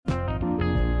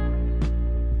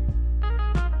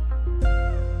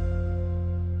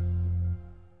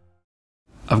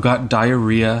I've got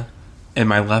diarrhea and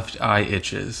my left eye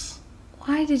itches.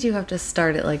 Why did you have to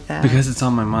start it like that? Because it's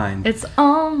on my mind. It's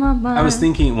on my mind. I was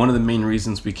thinking one of the main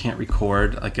reasons we can't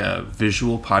record like a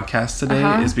visual podcast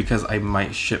today is because I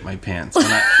might shit my pants. And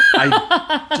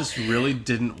I just really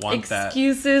didn't want that.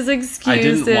 Excuses. I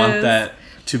didn't want that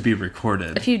to be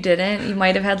recorded. If you didn't, you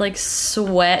might have had like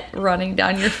sweat running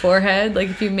down your forehead. Like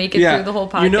if you make it through the whole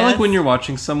podcast. You know, like when you're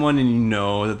watching someone and you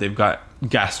know that they've got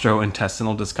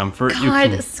gastrointestinal discomfort. God,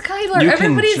 Skylar,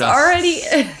 everybody's already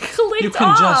clicked You can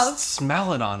off. just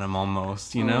smell it on them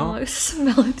almost, you know? I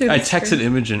smell it through I the texted screen.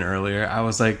 Imogen earlier. I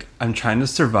was like, I'm trying to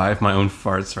survive my own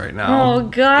farts right now. Oh,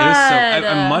 God.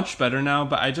 I'm much better now,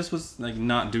 but I just was like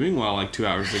not doing well like 2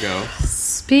 hours ago.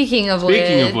 Speaking of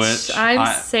which,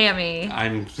 I'm Sammy.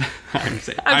 I'm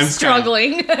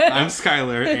struggling. I'm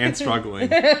Skylar and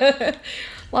struggling.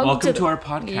 Welcome to our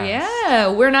podcast. Yeah,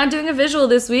 we're not doing a visual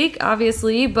this week,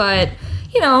 obviously, but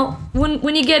you know,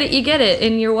 when you get it,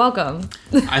 and you're welcome.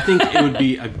 I think it would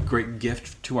be a great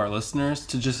gift to our listeners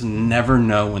to just never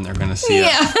know when they're going to see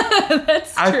us. Yeah,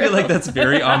 that's true. I feel like that's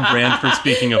very on brand for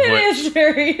speaking of which. It is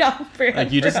very on brand.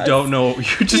 Like you just don't know.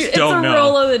 You just don't know. It's a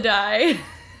roll of the die.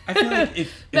 I feel like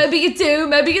if maybe you do,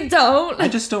 maybe you don't. I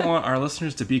just don't want our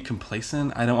listeners to be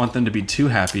complacent. I don't want them to be too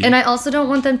happy. And I also don't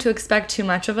want them to expect too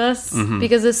much of us.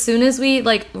 Because as soon as we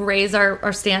like raise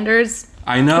our standards,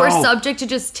 I know we're subject to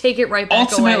just take it right back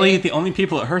Ultimately, away. the only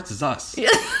people it hurts is us.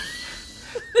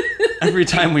 Every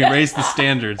time we raise the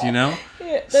standards, you know?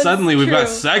 Yeah, suddenly we've got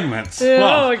segments.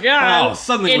 Oh, God. Wow,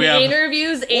 suddenly we have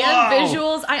interviews and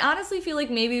visuals. I honestly feel like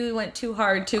maybe we went too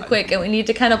hard, too quick, and we need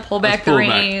to kind of pull back the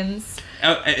reins.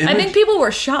 I think people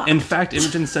were shocked. In fact,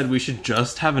 Imogen said we should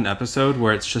just have an episode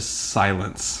where it's just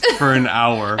silence for an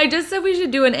hour. I just said we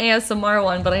should do an ASMR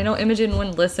one, but I know Imogen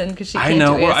wouldn't listen because she can't do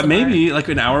ASMR. Or maybe like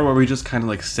an hour where we just kind of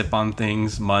like sip on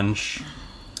things, munch.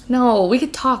 No, we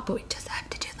could talk, but we just have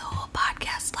to do the whole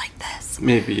podcast like this.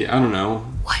 Maybe. I don't know.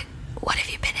 What have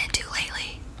you been into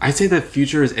lately? I say the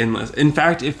future is endless. In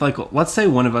fact, if like, let's say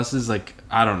one of us is like,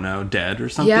 I don't know, dead or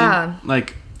something. Yeah.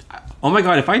 Like, oh my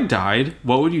God, if I died,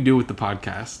 what would you do with the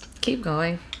podcast? Keep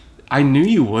going. I knew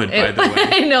you would, by the way.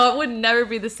 I know, it would never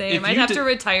be the same. If I'd have to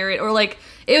retire it, or like,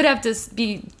 it would have to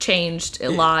be changed a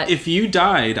lot. If you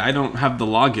died, I don't have the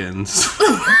logins.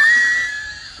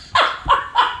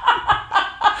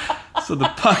 So the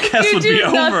podcast would be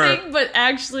over. You do nothing but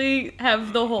actually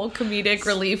have the whole comedic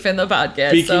relief in the podcast.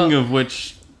 Speaking of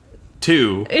which,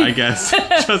 two, I guess.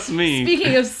 Just me.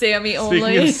 Speaking of Sammy only.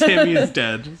 Speaking of Sammy is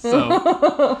dead,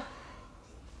 so.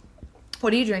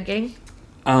 What are you drinking?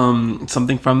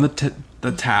 Something from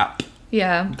the tap.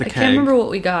 Yeah, the I keg. can't remember what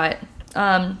we got.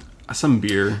 Some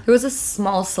beer. There was a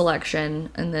small selection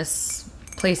in this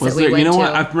place Was that we there? went to. You know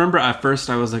what? I remember at first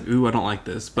I was like, "Ooh, I don't like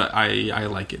this," but I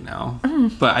like it now.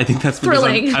 But I think that's because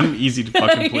Thrilling. I'm easy to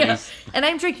fucking please. Yeah. And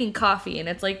I'm drinking coffee, and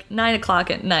it's like 9:00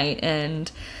 at night,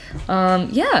 and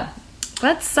yeah.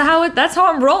 That's how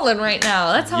I'm rolling right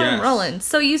now. That's how I'm rolling.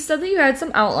 So you said that you had some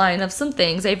outline of some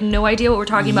things. I have no idea what we're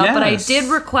talking about, but I did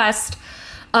request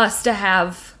us to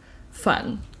have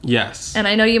fun. Yes. And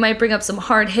I know you might bring up some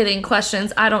hard-hitting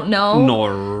questions. I don't know.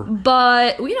 Nor.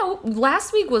 But, you know,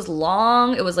 last week was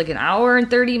long. It was like an hour and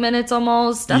 30 minutes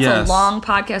almost. That's a long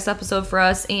podcast episode for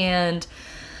us. And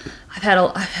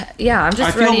I'm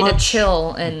just ready to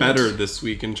chill. And better this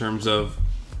week in terms of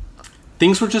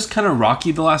things were just kind of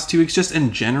rocky the last 2 weeks, just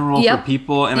in general for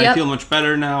people. And I feel much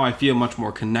better now. I feel much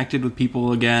more connected with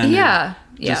people again. Yeah.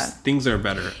 Just things are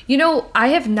better. You know, I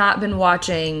have not been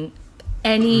watching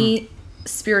any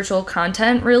spiritual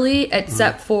content really,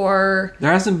 except for...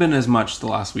 There hasn't been as much the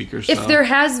last week or so. If there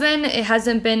has been, it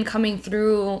hasn't been coming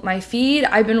through my feed.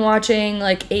 I've been watching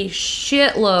like a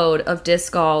shitload of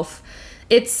disc golf.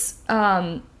 It's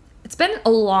been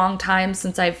a long time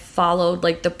since I've followed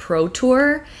like the Pro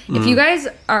Tour. If you guys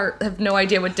have no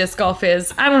idea what disc golf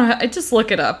is, I don't know, just look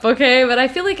it up, okay? But I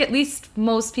feel like at least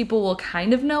most people will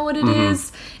kind of know what it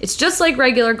is. It's just like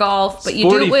regular golf, but you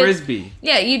do it with frisbee.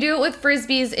 Yeah, you do it with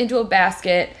frisbees into a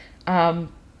basket. And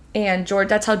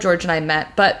that's how George and I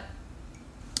met. But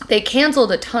they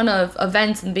canceled a ton of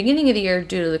events in the beginning of the year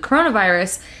due to the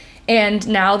coronavirus. And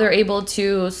now they're able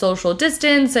to social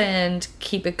distance and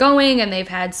keep it going. And they've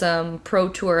had some Pro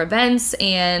Tour events.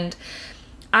 And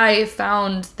I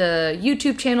found the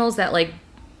YouTube channels that, like,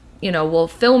 you know, will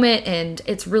film it. And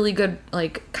it's really good,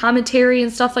 like, commentary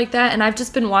and stuff like that. And I've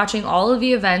just been watching all of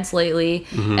the events lately.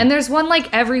 And there's one, like,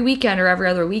 every weekend or every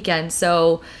other weekend.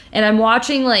 So, and I'm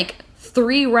watching, like,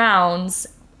 3 rounds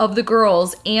of the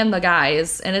girls and the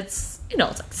guys. And it's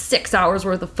it's like 6 hours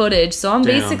worth of footage. So I'm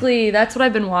basically, that's what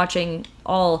I've been watching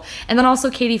all. And then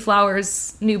also Katie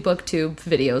Flowers' new booktube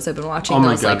videos I've been watching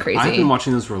those like crazy. I've been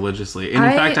watching those religiously. And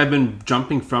in fact, I've been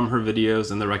jumping from her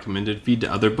videos in the recommended feed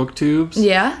to other booktubes.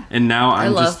 Yeah. And now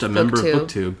I'm just a member of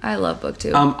booktube. I love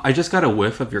booktube. I just got a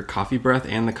whiff of your coffee breath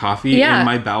and the coffee, and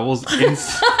my bowels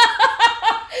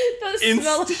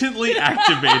instantly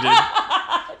activated.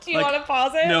 Do you want to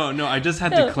pause it? No, I just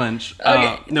had to clench.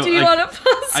 Okay. Do you want to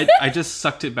pause it? I just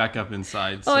sucked it back up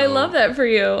inside. So. Oh, I love that for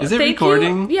you. Is it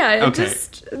recording? You. Yeah. Okay.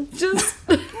 Just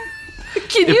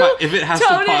can you if it has to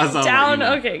tone pause, it down?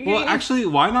 I'll let you know. Okay. Well, actually,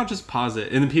 why not just pause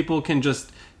it, and then people can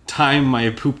just time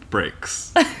my poop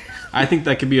breaks. I think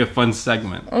that could be a fun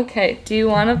segment. Okay. Do you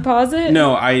want to pause it?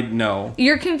 No.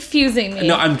 You're confusing me.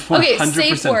 No, I'm 100% okay,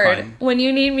 safe word. fine. When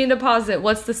you need me to pause it,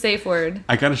 what's the safe word?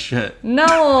 I gotta shit. No.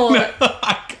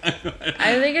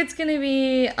 I think it's gonna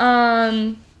be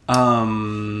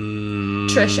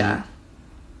Trisha.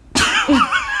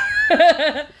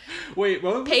 Wait,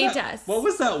 what was Test. What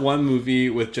was that one movie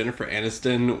with Jennifer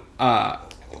Aniston?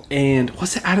 And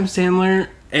was it Adam Sandler?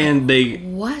 And they.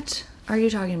 What are you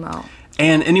talking about?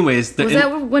 And anyways, was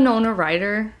that Winona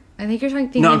Ryder? I think you're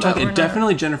talking. No, I'm talking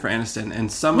definitely Jennifer Aniston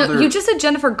and some other. No, you just said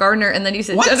Jennifer Gardner and then you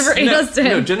said Jennifer Aniston.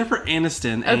 No, Jennifer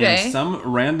Aniston and some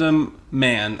random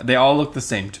man. They all look the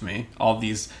same to me. All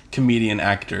these comedian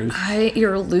actors.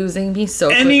 You're losing me so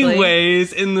quickly.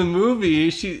 Anyways, in the movie,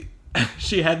 she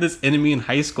had this enemy in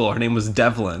high school. Her name was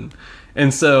Devlin.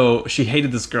 And so she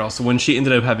hated this girl. So when she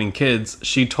ended up having kids,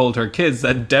 she told her kids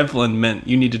that Devlin meant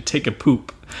you need to take a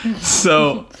poop.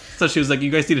 So she was like, you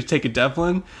guys need to take a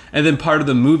Devlin. And then part of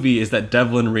the movie is that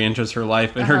Devlin re-enters her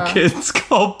life and her kids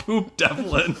call poop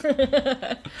Devlin.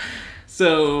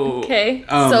 So okay,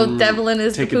 so Devlin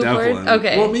is the poop word?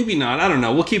 Okay. Well, maybe not. I don't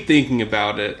know. We'll keep thinking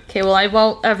about it. Okay, well, I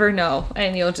won't ever know.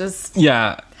 And you'll just...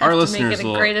 Yeah, our listeners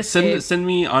will send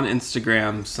me on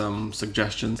Instagram some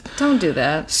suggestions. Don't do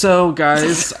that. So,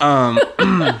 guys,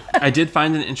 I did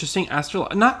find an interesting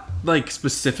not like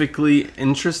specifically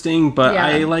interesting, but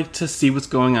I like to see what's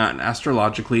going on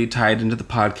astrologically, tie it into the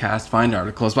podcast, find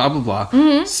articles, blah, blah, blah.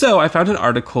 Mm-hmm. So I found an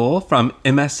article from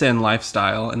MSN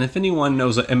Lifestyle. And if anyone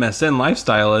knows what MSN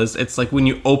Lifestyle is, it's like when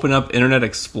you open up Internet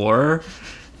Explorer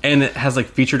and it has like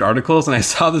featured articles. And I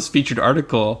saw this featured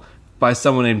article by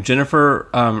someone named Jennifer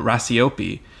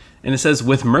Rasiopi. And it says,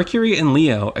 with Mercury in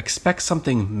Leo, expect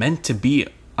something meant to be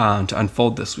to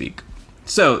unfold this week.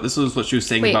 So this is what she was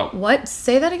saying about... Wait, what?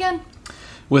 Say that again?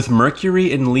 With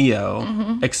Mercury in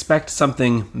Leo, expect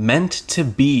something meant to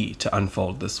be to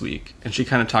unfold this week. And she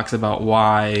kind of talks about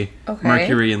why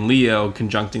Mercury in Leo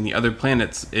conjuncting the other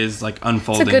planets is like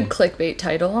unfolding. It's a good clickbait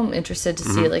title. I'm interested to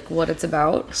see like what it's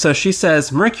about. So she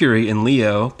says Mercury in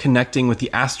Leo connecting with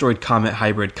the asteroid comet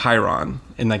hybrid Chiron.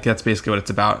 And like that's basically what it's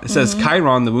about. It says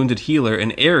Chiron, the wounded healer,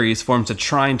 in Aries forms a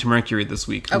trine to Mercury this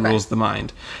week, who rules the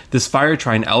mind. This fire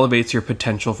trine elevates your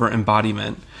potential for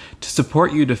embodiment. To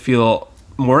support you to feel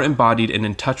more embodied and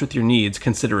in touch with your needs,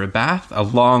 consider a bath, a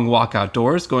long walk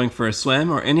outdoors, going for a swim,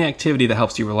 or any activity that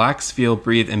helps you relax, feel,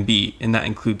 breathe, and be, and that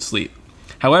includes sleep.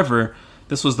 However,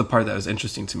 this was the part that was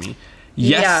interesting to me.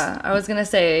 Yeah, I was going to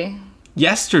say...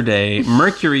 Yesterday,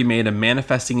 Mercury made a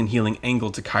manifesting and healing angle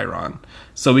to Chiron,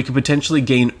 so we could potentially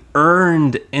gain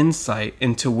earned insight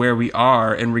into where we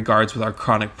are in regards with our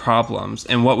chronic problems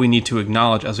and what we need to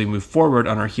acknowledge as we move forward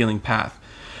on our healing path.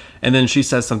 And then she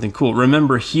says something cool.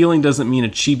 Remember, healing doesn't mean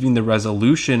achieving the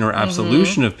resolution or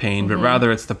absolution of pain, but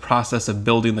rather it's the process of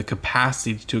building the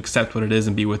capacity to accept what it is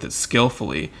and be with it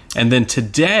skillfully. And then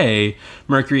today,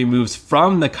 Mercury moves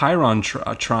from the Chiron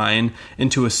trine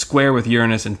into a square with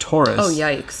Uranus and Taurus. Oh,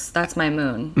 yikes. That's my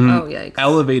moon. Oh, yikes.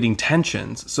 Elevating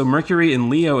tensions. So Mercury in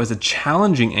Leo is a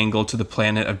challenging angle to the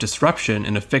planet of disruption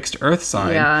in a fixed Earth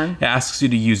sign. Yeah. It asks you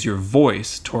to use your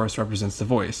voice. Taurus represents the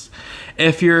voice.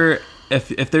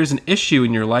 If there's an issue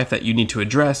in your life that you need to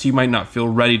address, you might not feel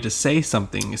ready to say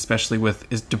something, especially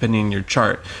depending on your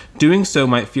chart. Doing so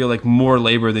might feel like more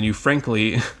labor than you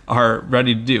frankly are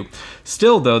ready to do.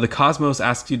 Still, though, the cosmos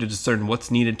asks you to discern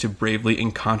what's needed to bravely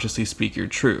and consciously speak your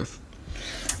truth.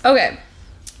 Okay.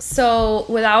 So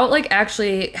without like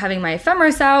actually having my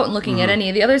ephemeris out and looking at any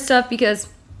of the other stuff, because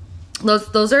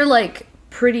those are like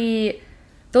pretty,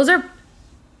 I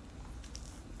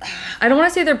don't want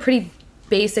to say they're pretty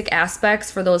basic aspects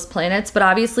for those planets, but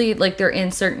obviously like they're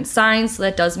in certain signs, so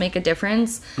that does make a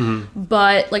difference.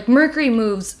 But like Mercury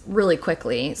moves really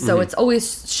quickly, so it's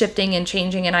always shifting and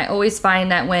changing, and I always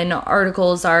find that when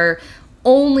articles are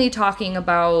only talking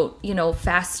about, you know,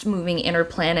 fast moving inner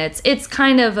planets, it's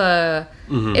kind of a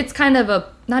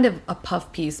not a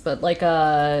puff piece, but like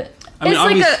a I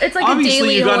mean, it's like obviously a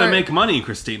daily you gotta make money,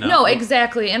 Christina. No,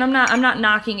 exactly. And I'm not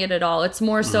knocking it at all. It's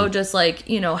more so just like,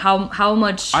 how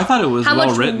much I thought it was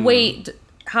well written.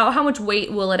 How much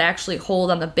weight will it actually hold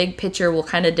on the big picture will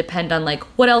kind of depend on like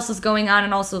what else is going on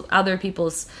and also other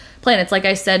people's planets. Like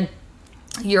I said,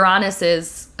 Uranus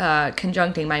is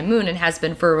conjuncting my moon and has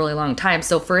been for a really long time.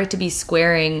 So for it to be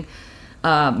squaring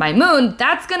my moon,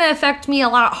 that's going to affect me a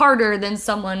lot harder than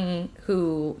someone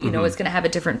who, is going to have a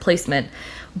different placement.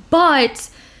 But,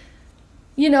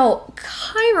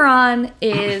 Chiron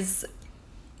is,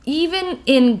 even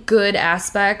in good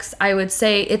aspects, I would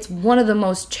say it's one of the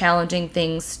most challenging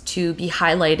things to be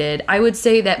highlighted. I would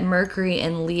say that Mercury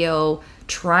and Leo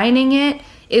trining it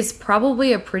is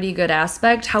probably a pretty good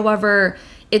aspect. However,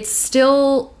 it's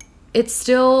still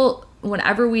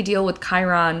whenever we deal with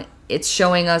Chiron, it's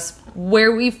showing us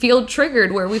where we feel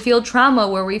triggered, where we feel trauma,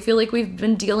 where we feel like we've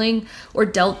been dealing or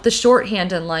dealt the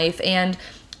shorthand in life. And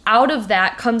out of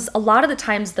that comes a lot of the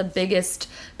times the biggest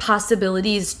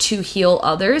possibilities to heal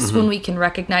others when we can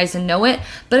recognize and know it.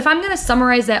 But if I'm going to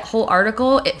summarize that whole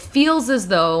article, it feels as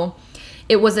though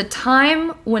it was a time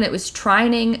when it was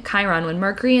trining Chiron, when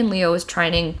Mercury and Leo was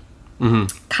trining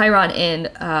Chiron in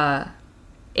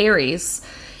Aries.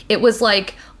 It was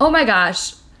like, oh my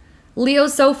gosh,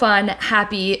 Leo's so fun,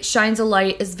 happy, shines a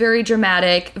light, is very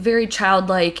dramatic, very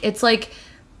childlike. It's like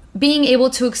being able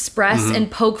to express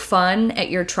and poke fun at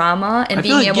your trauma and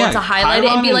being able to highlight it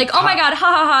and be like, oh my God, ha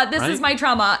ha ha, this is my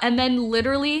trauma. And then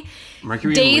literally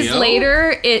Mercury days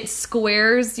later, it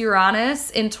squares Uranus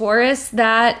in Taurus.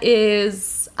 That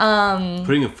is...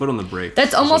 putting a foot on the brake.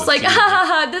 That's almost like, ha ha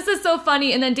ha, this is so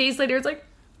funny. And then days later, it's like,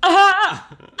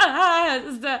 I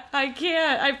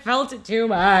can't. I felt it too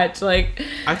much. Like,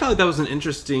 I felt like that was an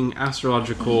interesting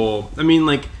astrological... I mean,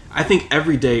 like, I think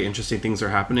every day interesting things are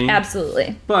happening.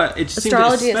 Absolutely. But it just seemed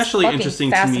especially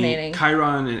interesting to me.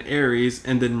 Chiron and Aries,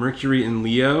 and then Mercury and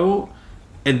Leo,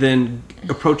 and then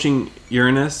approaching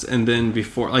Uranus, and then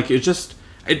before... Like, it just...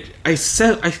 I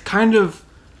kind of...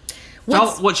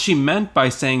 felt what she meant by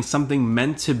saying something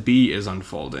meant to be is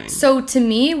unfolding. So to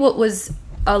me, what was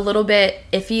a little bit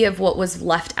iffy of what was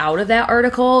left out of that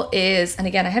article is, and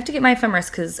again, I have to get my ephemeris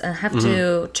because I have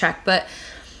to check, but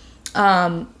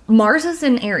Mars is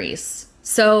in Aries.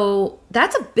 So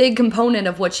that's a big component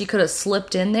of what she could have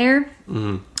slipped in there.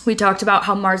 We talked about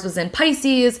how Mars was in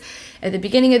Pisces at the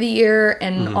beginning of the year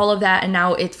and all of that. And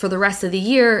now it's for the rest of the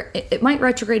year. It might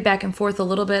retrograde back and forth a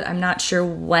little bit. I'm not sure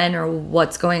when or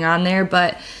what's going on there.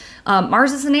 But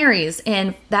Mars is in Aries.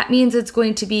 And that means it's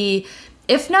going to be,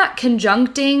 if not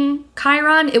conjuncting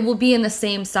Chiron, it will be in the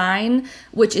same sign,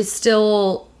 which is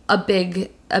still a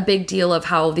big deal of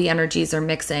how the energies are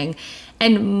mixing.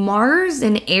 And Mars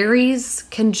in Aries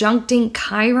conjuncting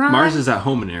Chiron. Mars is at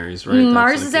home in Aries, right?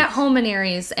 Mars is at home in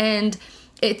Aries, and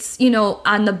it's,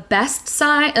 on the best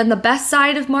side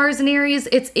of Mars in Aries,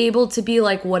 it's able to be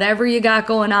like, whatever you got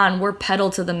going on, we're pedal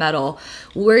to the metal.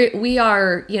 We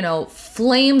are,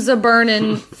 flames a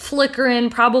burning,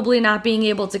 flickering, probably not being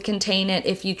able to contain it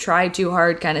if you try too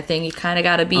hard, kind of thing. You kind of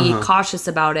got to be cautious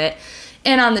about it.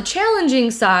 And on the challenging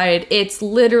side, it's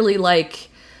literally like,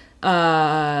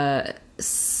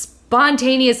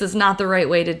 spontaneous is not the right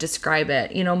way to describe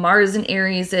it. Mars in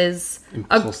Aries is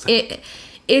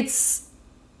it's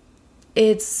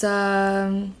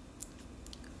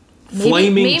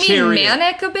maybe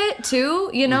manic a bit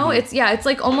too. It's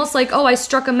like almost like, oh, I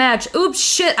struck a match. Oops,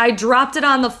 shit, I dropped it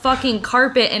on the fucking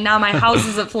carpet and now my house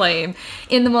is aflame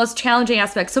in the most challenging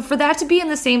aspect. So for that to be in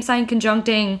the same sign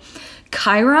conjuncting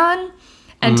Chiron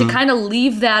and to kind of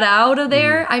leave that out of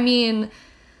there, I mean...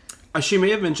 She may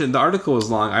have mentioned, the article was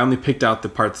long. I only picked out the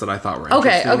parts that I thought were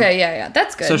interesting. Okay, yeah.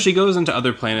 That's good. So she goes into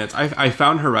other planets. I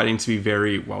found her writing to be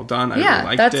very well done. I really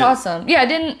liked that's awesome. Yeah,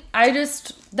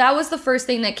 that was the first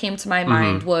thing that came to my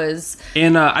mind was...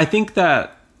 And I think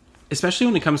that, especially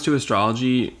when it comes to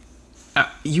astrology,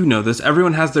 this,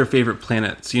 everyone has their favorite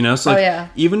planets, So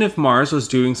even if Mars was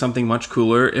doing something much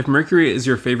cooler, if Mercury is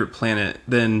your favorite planet,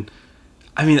 then...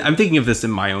 I mean, I'm thinking of this in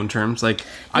my own terms. Like,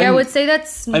 I would say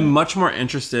I'm much more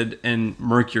interested in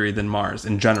Mercury than Mars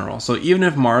in general. So even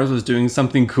if Mars was doing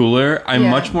something cooler, I'm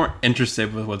much more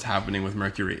interested with what's happening with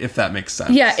Mercury, if that makes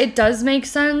sense. Yeah, it does make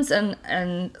sense.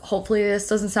 And hopefully this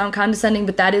doesn't sound condescending,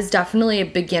 but that is definitely a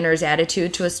beginner's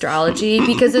attitude to astrology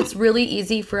because it's really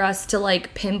easy for us to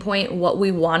like pinpoint what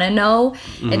we want to know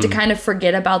and to kind of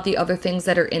forget about the other things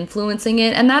that are influencing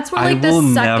it. And that's where like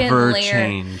the second layer.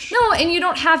 Change. No, and you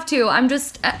don't have to.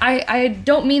 I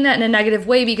don't mean that in a negative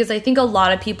way because I think a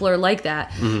lot of people are like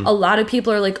that. A lot of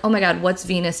people are like, oh my God, what's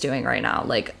Venus doing right now?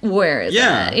 Like, where is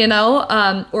it?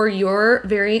 Or you're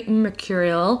very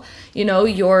mercurial,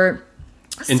 you're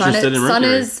interested in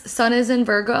Mercury. Sun is in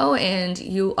Virgo, and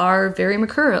you are very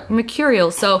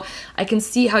mercurial. So I can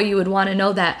see how you would want to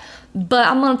know that. But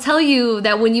I'm going to tell you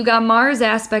that when you got Mars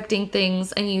aspecting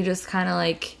things and you just kind of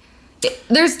like...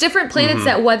 There's different planets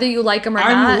that whether you like them or not...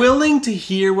 I'm willing to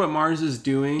hear what Mars is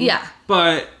doing. Yeah.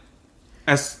 But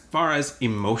as far as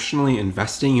emotionally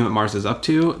investing in what Mars is up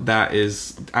to, that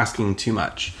is asking too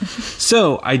much.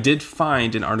 So I did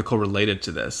find an article related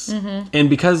to this. And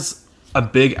because a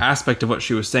big aspect of what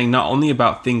she was saying, not only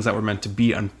about things that were meant to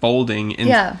be unfolding...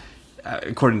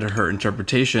 according to her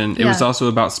interpretation, it was also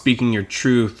about speaking your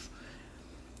truth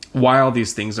while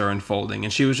these things are unfolding,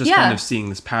 and she was just kind of seeing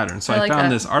this pattern. So I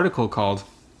found this article called,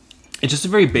 it's just a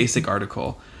very basic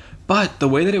article, but the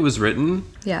way that it was written,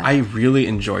 I really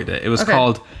enjoyed it. It was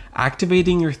called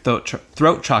Activating Your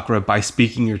Throat Chakra by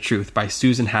Speaking Your Truth by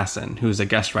Susan Hassan, who's a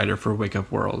guest writer for Wake Up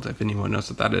World, if anyone knows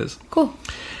what that is. Cool.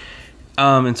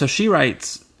 And so she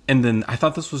writes, and then I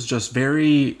thought this was just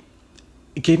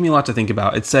it gave me a lot to think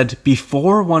about. It said,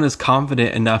 before one is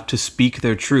confident enough to speak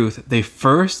their truth, they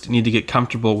first need to get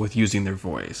comfortable with using their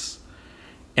voice.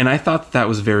 And I thought that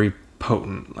was very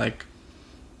potent. Like,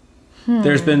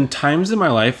 there's been times in my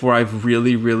life where I've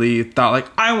really, really thought, like,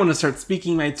 I want to start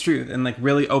speaking my truth and, like,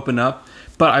 really open up.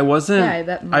 But I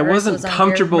wasn't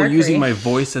comfortable using my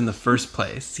voice in the first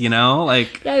place, you know?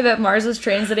 Like, I bet Mars was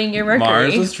transiting your Mercury.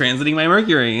 Mars was transiting my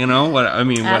Mercury, you know?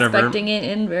 Whatever. Aspecting it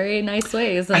in very nice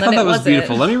ways. And I thought that was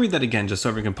beautiful. Let me read that again just so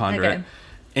everyone can ponder it.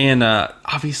 And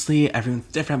obviously, everyone's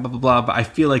different, blah, blah, blah. But I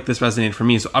feel like this resonated for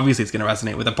me, so obviously it's going to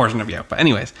resonate with a portion of you. But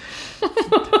anyways,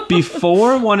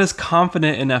 before one is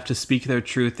confident enough to speak their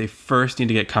truth, they first need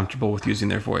to get comfortable with using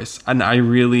their voice. And I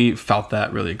really felt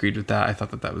that, really agreed with that. I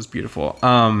thought that was beautiful.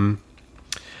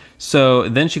 So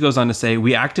then she goes on to say,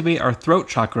 we activate our throat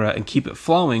chakra and keep it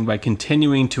flowing by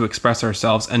continuing to express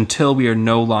ourselves until we are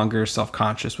no longer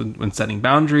self-conscious when setting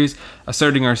boundaries,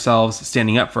 asserting ourselves,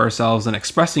 standing up for ourselves, and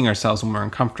expressing ourselves when we're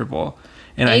uncomfortable.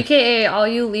 And AKA all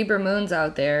you Libra moons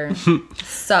out there.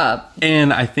 Sup.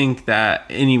 And I think that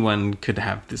anyone could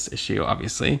have this issue,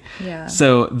 obviously. Yeah.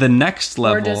 So the next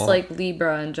level... Or just like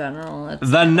Libra in general.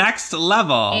 The next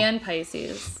level... And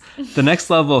Pisces. The next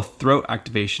level of throat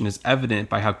activation is evident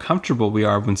by how comfortable we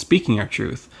are when speaking our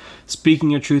truth. Speaking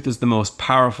your truth is the most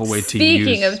powerful way to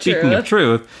use... Speaking of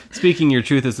truth, speaking your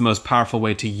truth is the most powerful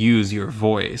way to use your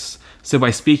voice. So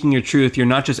by speaking your truth, you're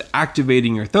not just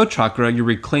activating your throat chakra, you're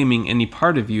reclaiming any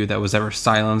part of you that was ever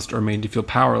silenced or made you feel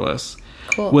powerless.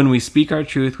 Cool. When we speak our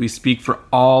truth, we speak for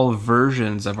all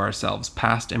versions of ourselves,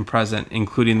 past and present,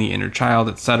 including the inner child,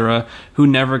 etc., who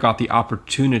never got the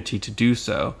opportunity to do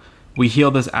so. We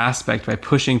heal this aspect by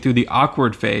pushing through the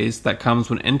awkward phase that comes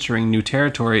when entering new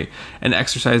territory and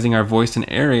exercising our voice in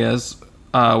areas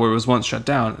where it was once shut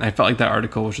down. And I felt like that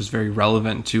article was just very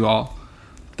relevant to all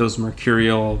those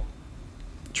mercurial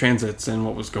transits and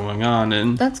what was going on.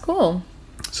 And that's cool.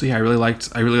 So yeah, I really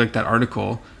liked that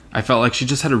article. I felt like she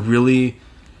just had a really...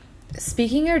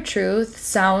 Speaking your truth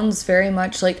sounds very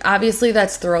much like, obviously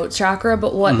that's throat chakra,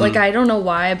 but what, like, I don't know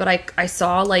why, but I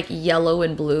saw like yellow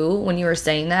and blue when you were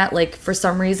saying that. Like, for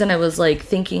some reason I was like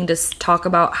thinking to talk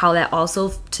about how that also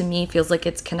to me feels like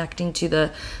it's connecting to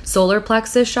the solar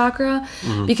plexus chakra,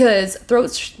 because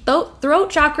throat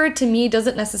chakra to me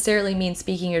doesn't necessarily mean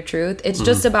speaking your truth. It's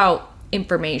just about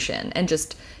information and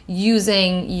just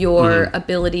using your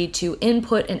ability to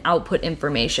input and output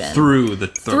information through the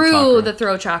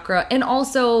throat chakra, and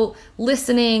also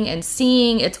listening and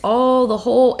seeing. It's all the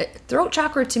whole throat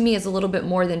chakra to me is a little bit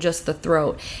more than just the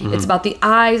throat. It's about the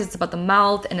eyes, it's about the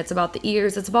mouth, and it's about the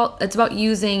ears. It's about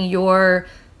using your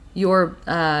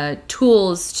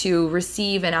tools to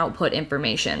receive and output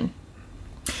information.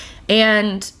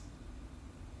 And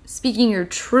speaking your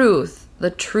truth,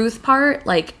 the truth part,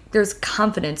 like, there's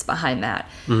confidence behind that.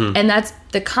 And that's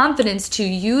the confidence to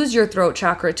use your throat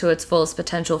chakra to its fullest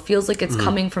potential feels like it's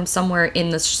coming from somewhere in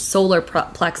the solar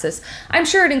plexus. I'm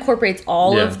sure it incorporates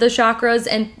all of the chakras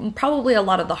and probably a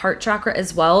lot of the heart chakra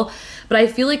as well. But I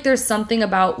feel like there's something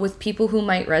about with people who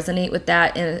might resonate with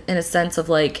that in a sense of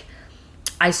like,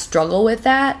 I struggle with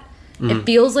that. It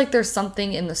feels like there's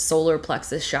something in the solar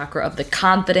plexus chakra of the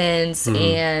confidence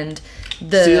and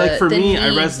See, like for me, I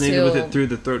resonated with it through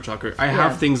the throat chakra. I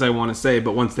have things I want to say,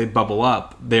 but once they bubble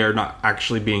up, they're not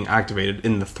actually being activated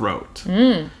in the throat.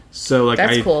 So like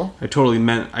that's cool. I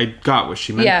got what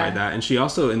she meant by that. And she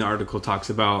also in the article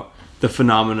talks about the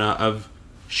phenomena of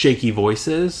shaky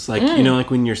voices. Like, you know,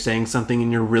 like when you're saying something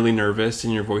and you're really nervous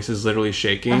and your voice is literally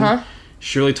shaking.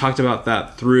 She really talked about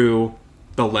that through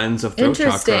the lens of throat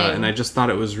chakra. And I just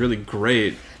thought it was really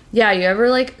great. Yeah, you ever,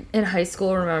 like, in high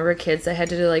school remember kids that had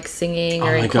to do, like, singing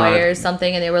or Oh my in choir or God.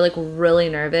 something, and they were, like, really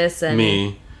nervous, and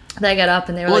Me. they got up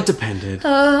and they were Well, like, it depended.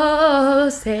 oh,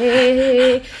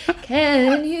 say,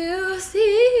 can you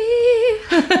see?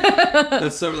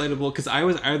 That's so relatable because I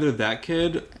was either that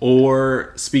kid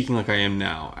or speaking like I am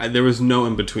now. There was no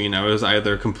in between. I was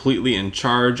either completely in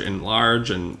charge and large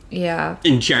and Yeah.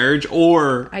 in charge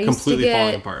or I used completely to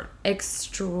falling get apart.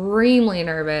 extremely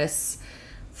nervous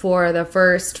for the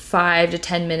first 5 to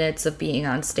 10 minutes of being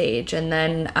on stage, and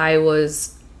then I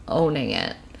was owning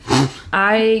it.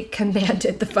 I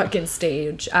commanded the fucking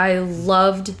stage. I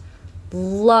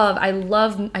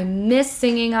miss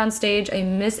singing on stage. I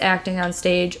miss acting on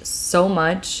stage so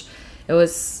much. It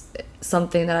was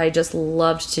something that I just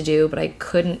loved to do, but I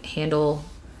couldn't handle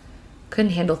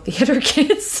theater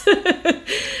kids.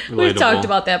 We've talked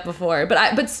about that before,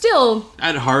 but still,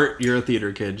 At heart, you're a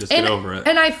theater kid. Just get over it.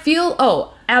 and I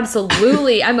feel,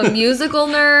 absolutely. I'm a musical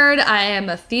nerd. I am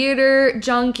a theater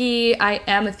junkie. I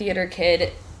am a theater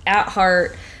kid at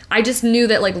heart. I just knew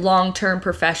that, like, long-term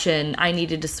profession, I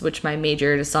needed to switch my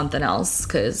major to something else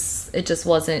because it just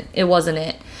wasn't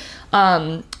it.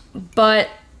 But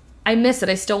I miss it.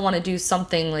 I still want to do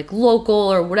something, like, local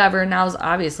or whatever. Now's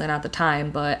obviously not the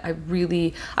time, but I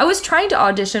was trying to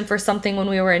audition for something when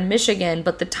we were in Michigan,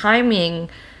 but the timing,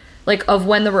 like, of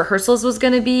when the rehearsals was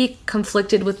going to be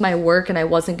conflicted with my work, and I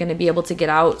wasn't going to be able to get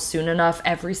out soon enough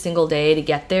every single day to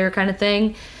get there, kind of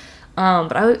thing.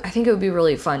 But I think it would be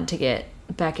really fun to get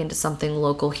back into something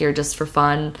local here just for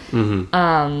fun.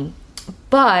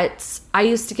 But I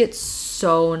used to get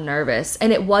so nervous,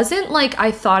 and it wasn't like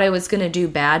I thought I was going to do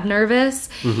bad nervous.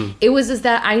 It was just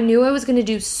that I knew I was going to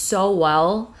do so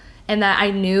well, and that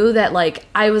I knew that, like,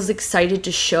 I was excited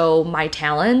to show my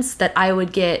talents, that I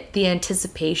would get the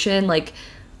anticipation, like,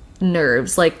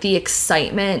 nerves, like the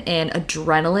excitement and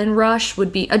adrenaline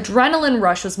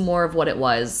rush was more of what it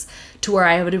was, to where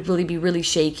I would really be really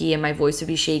shaky and my voice would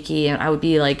be shaky and I would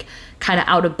be, like, kind of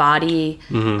out of body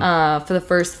for the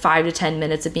first 5 to 10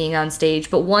 minutes of being on stage.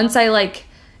 But once I, like,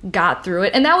 got through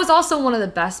it, and that was also one of the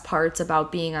best parts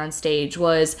about being on stage,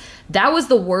 was that was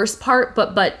the worst part,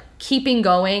 but keeping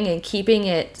going and keeping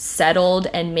it settled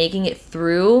and making it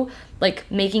through, like,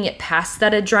 making it past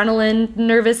that adrenaline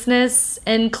nervousness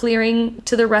and clearing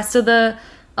to the rest of the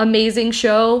amazing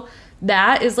show.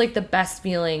 That is, like, the best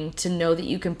feeling, to know that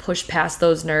you can push past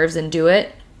those nerves and do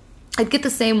it. I'd get the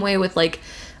same way with, like,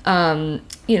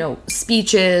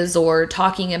 speeches or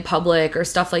talking in public or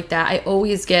stuff like that. I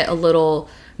always get a little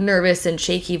nervous and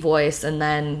shaky voice, and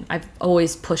then I've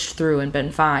always pushed through and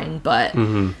been fine. But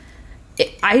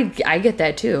I get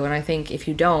that too, and I think if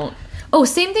you don't... Oh,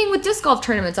 same thing with disc golf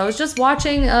tournaments. I was just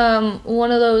watching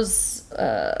one of those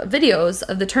videos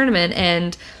of the tournament,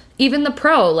 and even the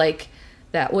pro, like,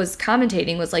 that was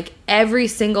commentating was like, every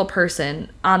single person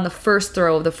on the first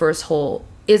throw of the first hole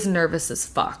is nervous as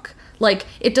fuck. Like,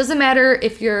 it doesn't matter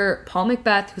if you're Paul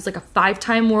McBeth, who's, like, a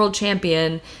 5-time world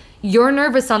champion, you're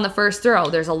nervous on the first throw.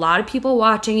 There's a lot of people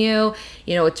watching you.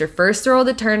 You know, it's your first throw of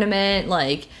the tournament.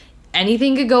 Like,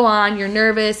 anything could go on. You're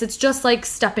nervous. It's just like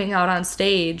stepping out on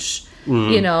stage,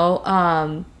 you know.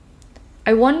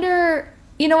 I wonder,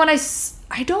 you know, when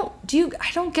I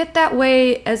don't get that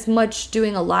way as much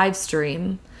doing a live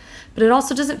stream, but it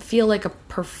also doesn't feel like a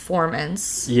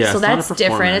performance. Yeah, so it's not that's a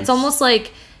different. It's almost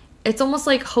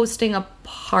like hosting a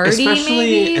party,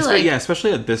 maybe.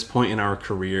 Especially at this point in our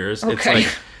careers. Okay.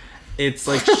 It's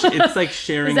like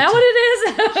sharing. Is that what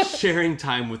it is? Sharing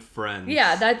time with friends.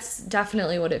 Yeah, that's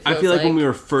definitely what it feels like. I feel like when we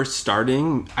were first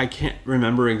starting, I can't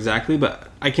remember exactly, but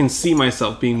I can see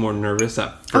myself being more nervous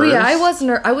at first. Oh yeah, I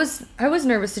was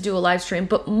nervous to do a live stream,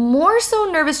 but more so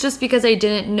nervous just because I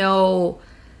didn't know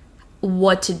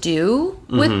what to do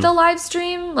with the live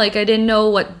stream. Like, I didn't know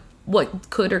what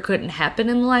could or couldn't happen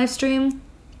in the live stream.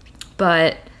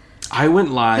 But I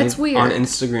went live weird. on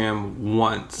Instagram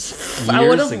once. I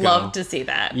would have loved to see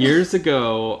that. Years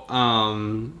ago,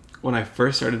 when I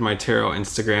first started my tarot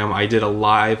Instagram, I did a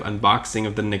live unboxing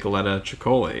of the Nicoletta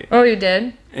Tricoli. Oh, you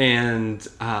did? And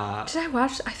did I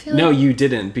watch? I feel no, like... you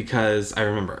didn't, because I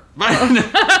remember.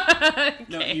 Okay.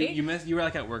 No, you were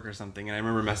like at work or something, and I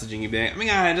remember messaging you being like, "Oh my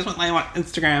god, I just went live on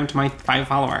Instagram to my 5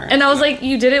 followers." And I was like,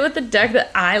 "You did it with the deck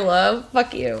that I love.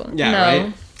 Fuck you." Yeah, no.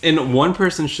 right. And one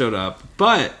person showed up,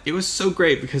 but it was so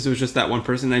great because it was just that one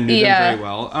person. I knew them very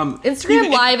well. Instagram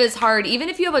Live is hard. Even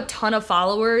if you have a ton of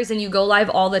followers and you go live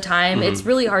all the time, it's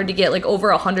really hard to get like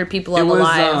over 100 people on the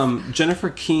live. It was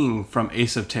Jennifer King from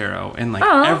Ace of Tarot, and like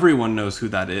everyone knows who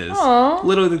that is. Aww.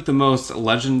 Literally the most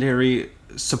legendary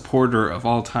supporter of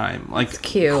all time. Like,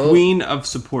 cute. Queen of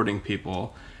supporting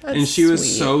people. That's and she was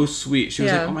sweet. so sweet. She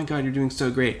was like, oh my God, you're doing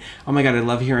so great. Oh my God, I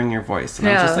love hearing your voice. And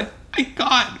I was just like, my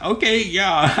God, okay,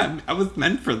 yeah, I was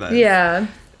meant for this. Yeah.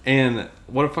 And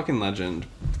what a fucking legend.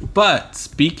 But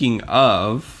speaking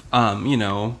of, you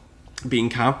know, being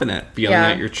confident, be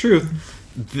yelling out your truth,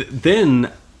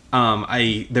 then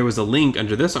there was a link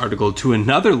under this article to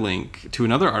another link to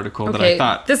another article that I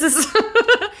thought... This is...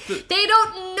 They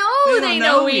don't know they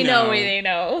know we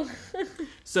know.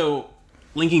 So,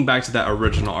 linking back to that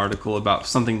original article about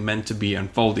something meant to be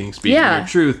unfolding, speaking your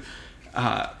truth,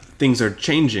 things are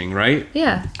changing, right?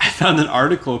 Yeah. I found an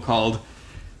article called,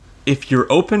 If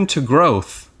You're Open to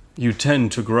Growth, You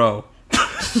Tend to Grow.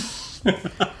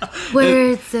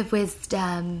 Words of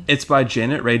wisdom. It's by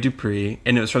Janet Ray Dupree,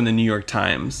 and it was from the New York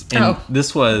Times. And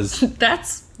this was...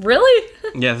 That's... Really?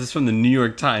 Yeah, this is from the New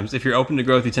York Times. If you're open to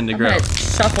growth, you tend to grow. I'm gonna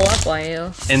shuffle up on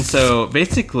you. And so,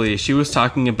 basically, she was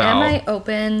talking about... Am I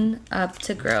open up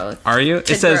to growth? Are you? It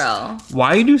says,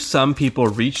 why do some people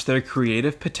reach their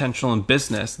creative potential in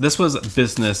business? This was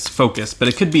business focused, but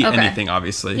it could be anything,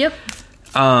 obviously. Yep.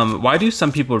 Why do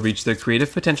some people reach their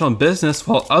creative potential in business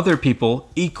while other people,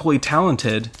 equally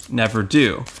talented, never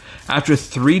do? After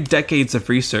 3 decades of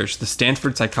research, the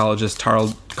Stanford psychologist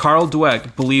Carl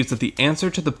Dweck believes that the answer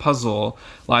to the puzzle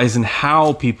lies in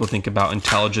how people think about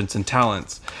intelligence and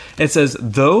talents. It says,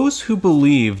 those who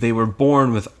believe they were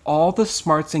born with all the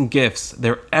smarts and gifts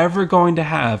they're ever going to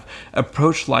have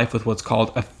approach life with what's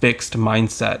called a fixed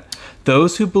mindset.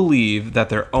 Those who believe that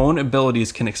their own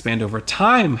abilities can expand over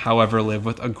time, however, live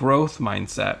with a growth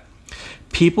mindset.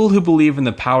 People who believe in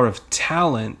the power of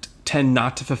talent tend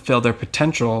not to fulfill their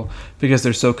potential because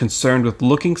they're so concerned with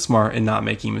looking smart and not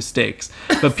making mistakes.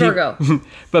 But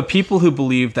people who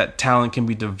believe that talent can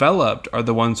be developed are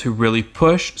the ones who really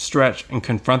push, stretch, and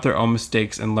confront their own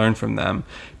mistakes and learn from them.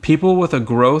 People with a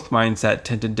growth mindset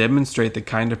tend to demonstrate the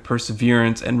kind of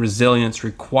perseverance and resilience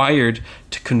required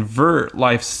to convert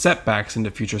life's setbacks into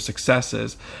future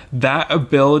successes. That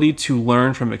ability to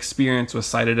learn from experience was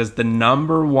cited as the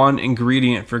 #1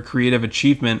 ingredient for creative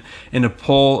achievement in a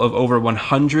poll of over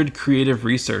 100 creative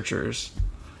researchers.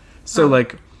 So,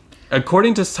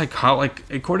 according to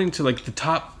the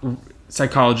top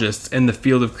psychologists in the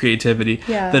field of creativity,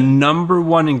 the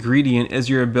 #1 ingredient is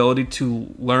your ability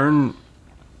to learn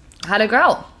how to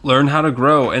grow. Learn how to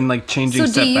grow and changing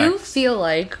setbacks. So do you feel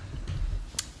like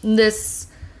this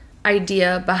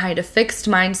idea behind a fixed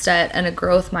mindset and a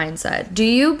growth mindset, do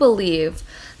you believe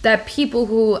that people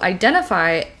who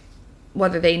identify,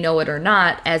 whether they know it or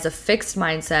not, as a fixed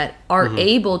mindset are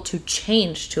able to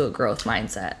change to a growth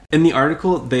mindset? In the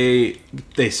article, they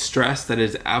stress that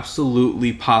it's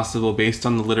absolutely possible, based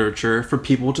on the literature, for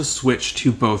people to switch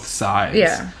to both sides.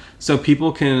 Yeah. So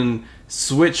people can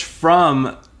switch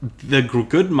from the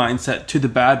good mindset to the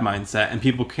bad mindset, and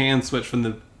people can switch from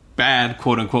the bad,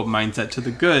 quote-unquote, mindset to the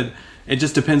good. It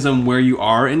just depends on where you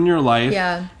are in your life.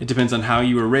 Yeah. It depends on how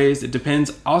you were raised. It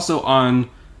depends also on...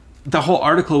 The whole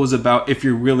article was about if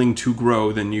you're willing to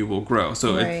grow, then you will grow.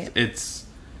 So it's...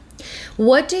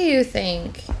 What do you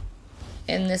think,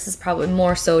 and this is probably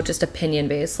more so just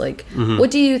opinion-based,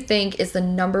 what do you think is the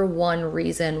 #1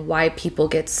 reason why people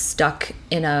get stuck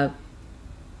in a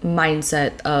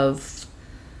mindset of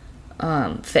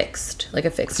fixed, a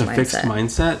fixed mindset? Fixed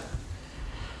mindset?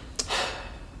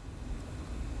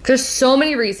 There's so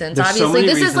many reasons, obviously.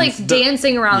 This is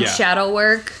dancing around shadow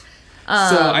work.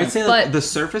 So I'd say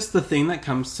the thing that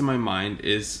comes to my mind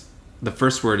is, the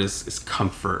first word is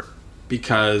comfort.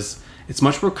 Because it's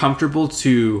much more comfortable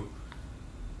to,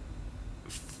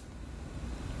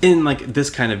 this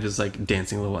kind of is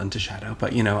dancing a little into shadow,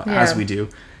 but as we do,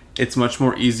 it's much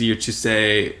more easier to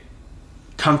say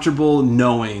comfortable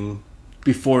knowing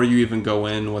before you even go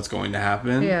in what's going to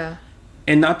happen. Yeah.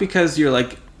 And not because you're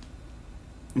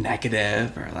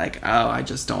negative or oh, I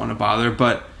just don't want to bother,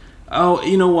 but oh,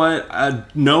 you know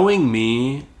what? Knowing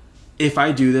me, if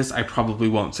I do this, I probably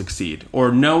won't succeed.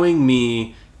 Or knowing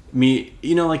me, it's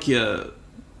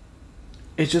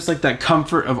just that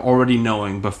comfort of already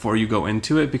knowing before you go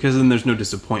into it, because then there's no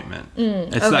disappointment.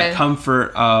 It's that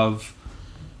comfort of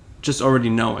just already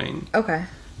knowing. Okay.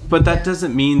 But that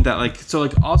doesn't mean that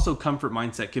also comfort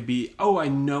mindset could be, oh, I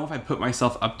know if I put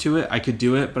myself up to it, I could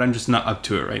do it, but I'm just not up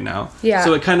to it right now. Yeah.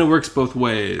 So it kind of works both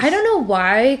ways. I don't know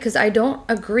why, because I don't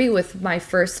agree with my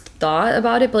first thought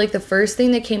about it, but the first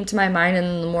thing that came to my mind,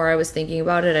 and the more I was thinking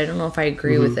about it, I don't know if I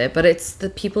agree with it, but it's the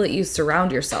people that you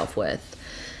surround yourself with.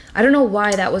 I don't know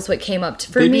why that was what came up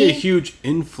for me. They'd be a huge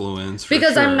influence,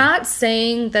 because I'm not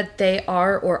saying that they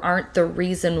are or aren't the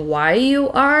reason why you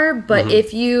are, but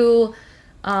if you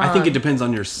I think it depends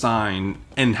on your sign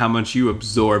and how much you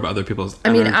absorb other people's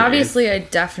energy. I mean, obviously, I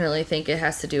definitely think it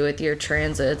has to do with your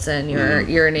transits and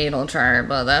your natal chart,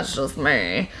 but that's just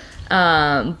me.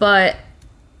 But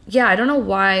yeah, I don't know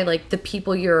why, like, the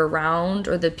people you're around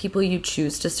or the people you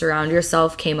choose to surround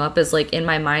yourself came up as, like, in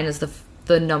my mind as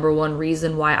the number one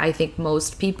reason why I think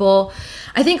most people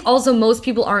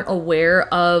aren't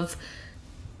aware of,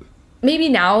 maybe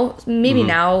now,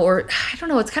 or I don't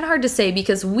know, it's kind of hard to say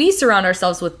because we surround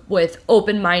ourselves with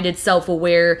open-minded,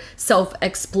 self-aware,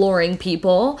 self-exploring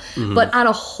people, but on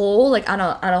a whole, like on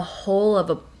a whole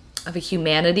of a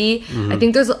humanity, I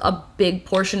think there's a big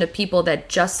portion of people that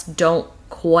just don't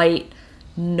quite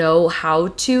know how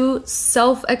to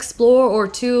self-explore or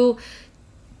to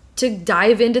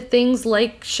dive into things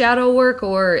like shadow work,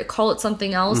 or call it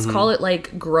something else, call it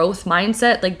like growth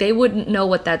mindset. Like, they wouldn't know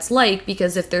what that's like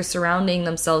because if they're surrounding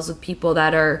themselves with people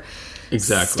that are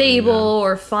stable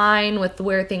or fine with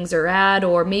where things are at,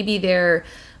 or maybe they're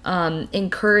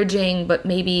encouraging but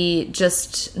maybe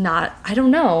just not, I don't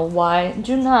know why.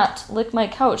 Do not lick my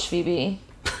couch, Phoebe.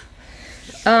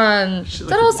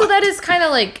 But also that is kind of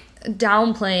like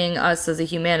downplaying us as a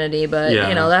humanity, but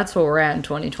you know, that's where we're at in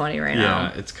 2020 right now.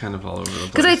 Yeah, it's kind of all over the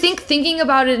place. Because I think thinking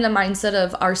about it in the mindset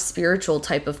of our spiritual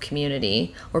type of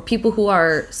community, or people who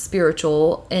are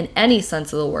spiritual in any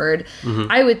sense of the word,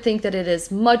 I would think that it is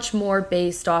much more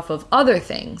based off of other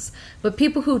things. But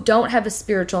people who don't have a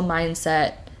spiritual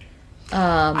mindset,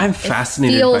 I'm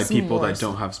fascinated by people that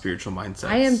don't have spiritual mindsets.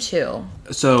 I am too.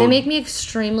 So they make me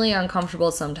extremely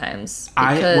uncomfortable sometimes.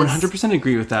 I 100%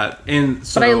 agree with that. And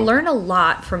so, but I learn a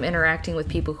lot from interacting with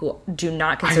people who do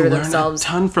not consider themselves.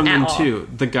 I learn a ton from them too.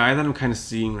 The guy that I'm kind of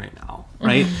seeing right now,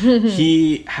 right?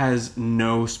 He has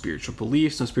no spiritual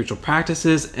beliefs, no spiritual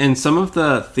practices, and some of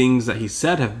the things that he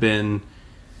said have been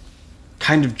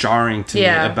kind of jarring to me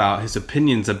about his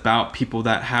opinions about people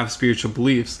that have spiritual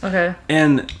beliefs. Okay.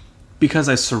 And because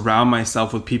I surround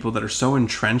myself with people that are so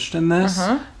entrenched in this,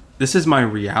 this is my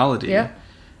reality. Yeah.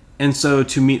 And so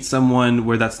to meet someone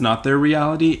where that's not their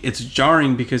reality, it's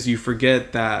jarring because you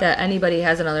forget that anybody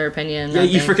has another opinion. Yeah,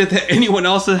 you forget that anyone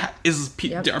else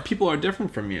people are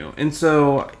different from you. And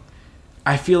so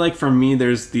I feel like for me,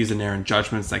 there's these inherent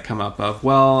judgments that come up of,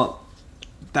 well,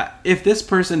 that if this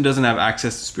person doesn't have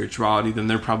access to spirituality, then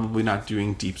they're probably not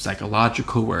doing deep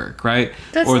psychological work, right?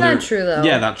 That's not true, though.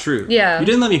 Yeah, not true. Yeah. You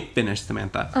didn't let me finish,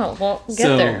 Samantha. Oh, well,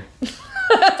 get there.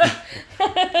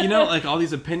 You know, like all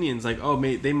these opinions, like, oh,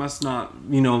 they must not,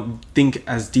 think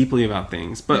as deeply about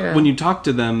things. But when you talk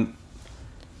to them,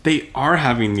 they are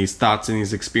having these thoughts and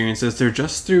these experiences. They're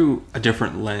just through a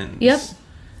different lens. Yep.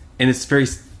 And it's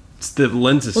the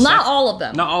lens is... Well, not all of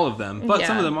them. Not all of them, but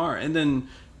some of them are. And then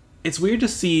it's weird to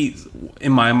see,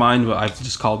 in my mind, what I've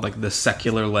just called like the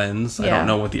secular lens. I don't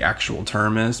know what the actual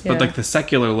term is, but like the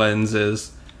secular lens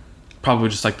is probably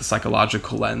just like the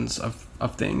psychological lens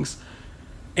of things.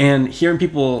 And hearing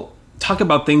people talk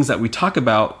about things that we talk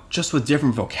about just with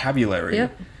different vocabulary.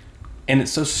 Yep. And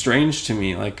it's so strange to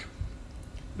me. Like,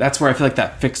 that's where I feel like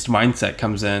that fixed mindset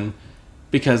comes in,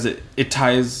 because it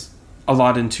ties a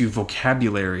lot into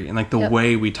vocabulary and like the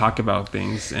way we talk about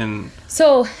things. And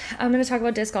so I'm going to talk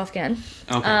about disc golf again.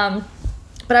 Okay.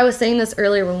 But I was saying this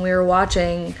earlier when we were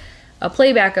watching a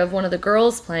playback of one of the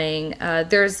girls playing.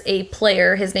 There's a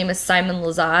player, his name is Simon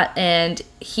Lizotte, and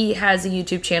he has a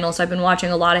YouTube channel, so I've been watching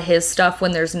a lot of his stuff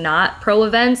when there's not pro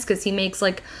events, because he makes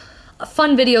like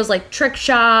fun videos like trick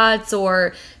shots,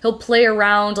 or he'll play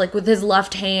around like with his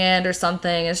left hand or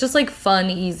something. It's just like fun,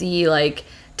 easy, like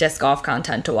disc golf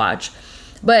content to watch.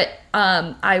 But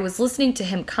I was listening to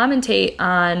him commentate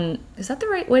on, is that the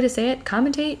right way to say it?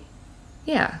 Commentate?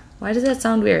 Yeah. Why does that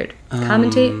sound weird?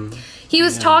 Commentate? He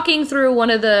was talking through one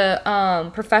of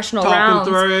the professional rounds,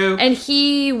 and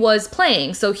he was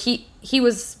playing. So he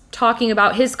was talking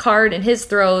about his card and his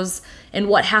throws and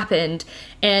what happened.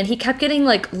 And he kept getting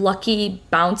like lucky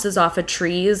bounces off of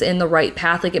trees in the right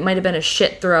path. Like it might have been a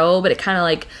shit throw, but it kind of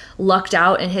like lucked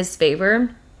out in his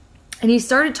favor. And he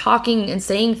started talking and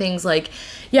saying things like,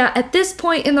 yeah, at this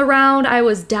point in the round, I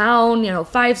was down,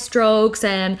 5 strokes,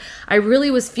 and I really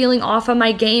was feeling off on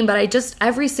my game, but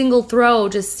every single throw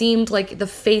just seemed like the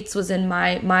fates was in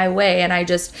my way, and I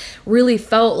just really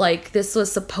felt like this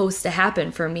was supposed to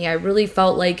happen for me. I really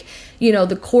felt like,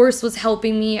 the course was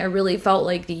helping me. I really felt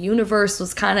like the universe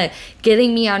was kind of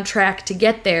getting me on track to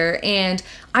get there, and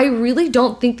I really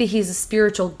don't think that he's a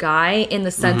spiritual guy in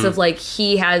the sense of like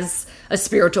he has a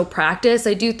spiritual practice.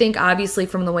 I do think, obviously,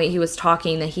 from the way he was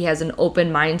talking, that he has an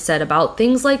open mindset about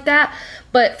things like that.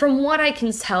 But from what I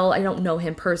can tell, I don't know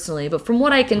him personally, but from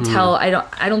what I can tell, I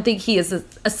don't think he is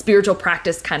a spiritual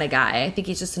practice kind of guy. I think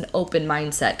he's just an open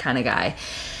mindset kind of guy.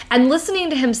 And listening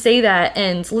to him say that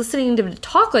and listening to him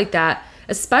talk like that,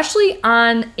 especially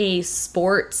on a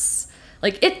sports,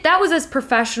 that was as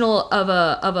professional of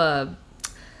a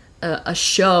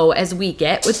show as we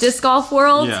get with Disc Golf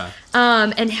World. Yeah.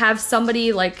 And have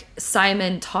somebody like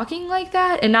Simon talking like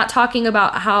that and not talking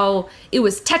about how it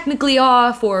was technically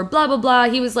off or blah, blah, blah.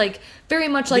 He was like very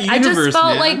much like, I just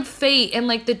felt like fate and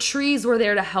like the trees were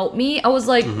there to help me. I was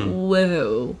like,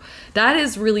 whoa, that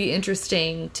is really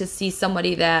interesting to see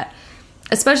somebody that,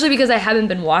 especially because I haven't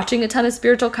been watching a ton of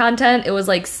spiritual content, it was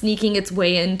like sneaking its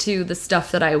way into the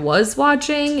stuff that I was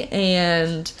watching,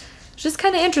 and it's just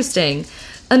kind of interesting.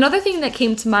 Another thing that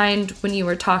came to mind when you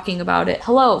were talking about it.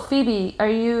 Hello, Phoebe. Are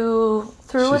you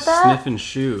through with that? She's sniffing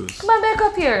shoes. Come on back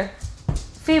up here.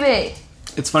 Phoebe.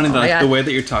 It's funny that the way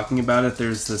that you're talking about it,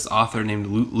 there's this author named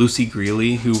Lucy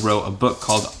Greeley who wrote a book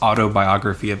called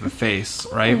Autobiography of a Face,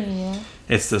 right? Yeah.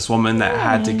 It's this woman that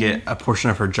had to get a portion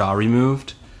of her jaw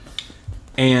removed.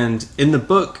 And in the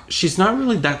book, she's not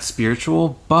really that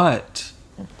spiritual, but...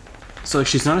 So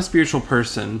she's not a spiritual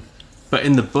person, but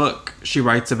in the book, she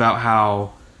writes about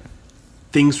how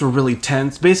things were really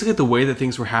tense. Basically, the way that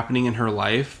things were happening in her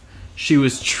life, she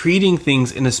was treating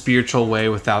things in a spiritual way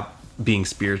without being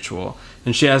spiritual.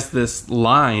 And she has this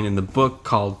line in the book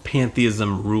called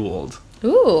Pantheism Ruled.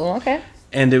 Ooh, okay.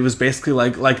 And it was basically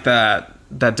like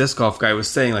that disc golf guy was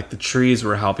saying, like the trees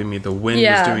were helping me, the wind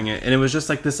was doing it. And it was just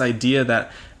like this idea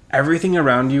that everything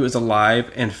around you is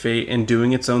alive and fate and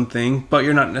doing its own thing, but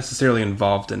you're not necessarily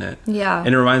involved in it. Yeah.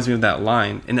 And it reminds me of that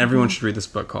line. And everyone should read this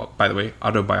book called, by the way,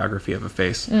 Autobiography of a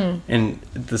Face. And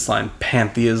this line,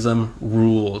 Pantheism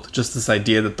Ruled. Just this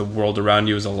idea that the world around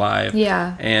you is alive.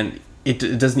 Yeah. And it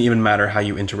doesn't even matter how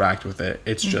you interact with it.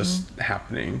 It's just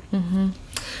happening.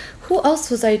 Who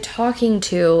else was I talking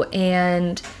to?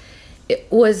 And it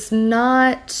was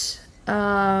not...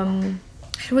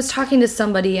 I was talking to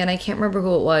somebody and I can't remember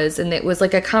who it was, and it was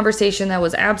like a conversation that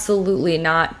was absolutely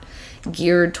not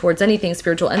geared towards anything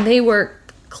spiritual, and they were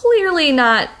clearly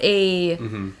not a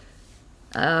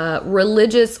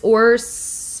religious or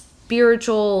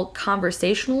spiritual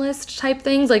conversationalist type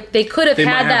things. Like they could have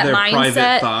had that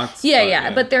mindset. Thoughts,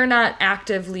 but they're not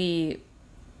actively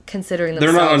considering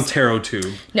themselves. They're not on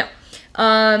TarotTube. No.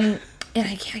 And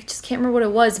I just can't remember what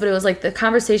it was, but it was like the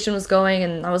conversation was going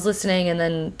and I was listening, and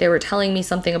then they were telling me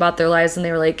something about their lives, and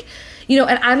they were like, and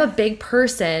I'm a big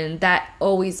person that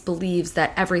always believes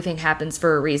that everything happens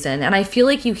for a reason. And I feel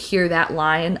like you hear that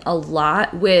line a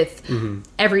lot with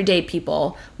everyday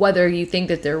people, whether you think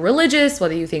that they're religious,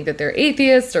 whether you think that they're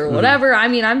atheist or whatever. I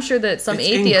mean, I'm sure that some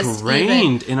atheists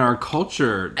ingrained in our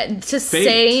culture to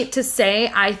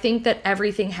say, I think that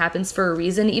everything happens for a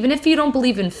reason, even if you don't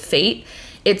believe in fate.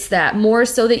 It's that more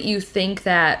so that you think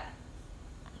that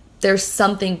there's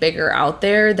something bigger out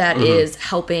there that is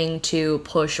helping to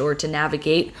push or to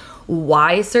navigate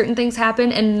why certain things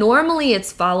happen. And normally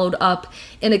it's followed up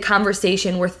in a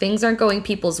conversation where things aren't going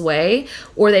people's way,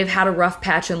 or they've had a rough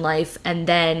patch in life and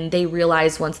then they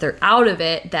realize once they're out of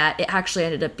it that it actually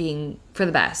ended up being for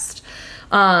the best.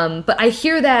 But I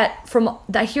hear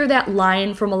that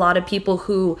line from a lot of people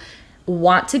who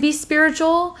want to be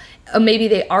spiritual. Maybe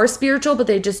they are spiritual, but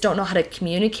they just don't know how to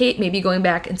communicate. Maybe going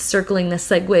back and circling the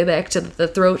segue back to the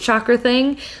throat chakra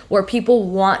thing, where people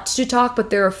want to talk, but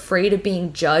they're afraid of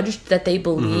being judged, that they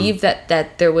believe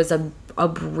that there was a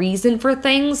reason for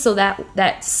things. So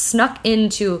that snuck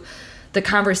into the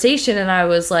conversation, and I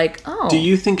was like, oh. Do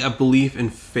you think a belief in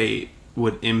fate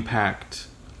would impact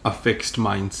a fixed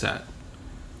mindset?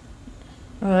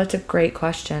 Oh, that's a great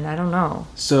question. I don't know.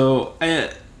 So,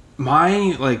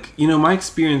 my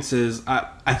experiences,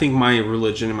 I think my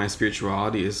religion and my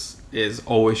spirituality is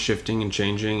always shifting and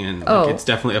changing, and it's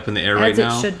definitely up in the air right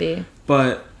now. As it should be.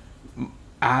 But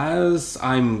as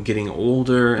I'm getting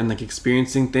older and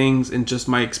experiencing things, and just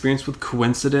my experience with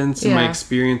coincidence and my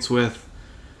experience with,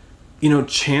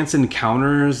 chance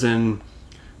encounters and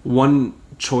one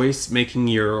choice making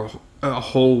a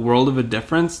whole world of a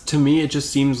difference, to me it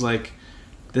just seems like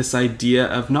this idea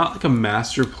of not a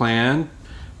master plan,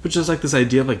 but just this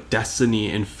idea of destiny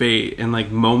and fate and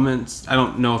moments. I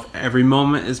don't know if every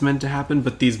moment is meant to happen,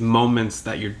 but these moments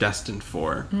that you're destined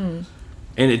for. And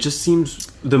it just seems,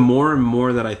 the more and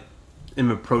more that I am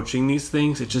approaching these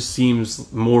things, it just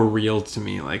seems more real to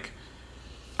me.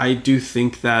 I do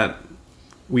think that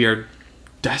we are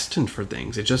destined for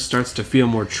things. It just starts to feel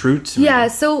more true to me. Yeah,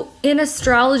 so in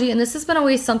astrology, and this has been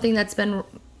always something that's been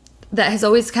that has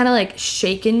always kind of like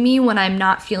shaken me when I'm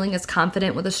not feeling as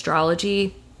confident with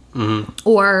astrology.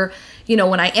 Or, you know,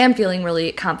 when I am feeling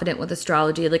really confident with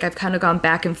astrology, like I've kind of gone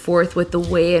back and forth with the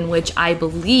way in which I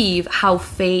believe how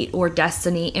fate or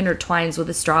destiny intertwines with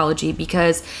astrology,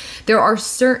 because there are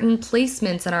certain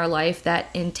placements in our life that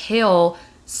entail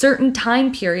certain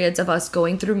time periods of us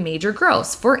going through major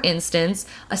growths. For instance,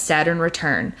 a Saturn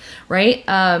return, right?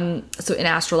 So in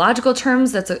astrological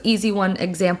terms, that's an easy one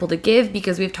example to give,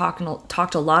 because we've talked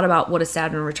a lot about what a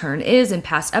Saturn return is in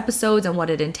past episodes and what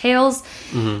it entails.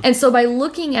 And so by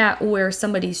looking at where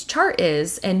somebody's chart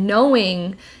is and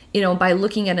knowing, you know, by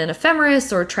looking at an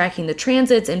ephemeris or tracking the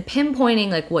transits and pinpointing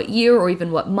like what year or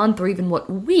even what month or even what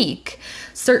week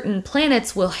certain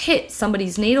planets will hit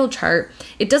somebody's natal chart,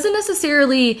 it doesn't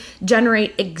necessarily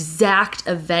generate exact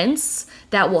events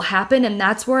that will happen. And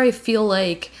that's where I feel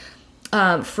like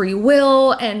free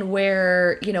will, and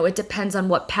where, you know, it depends on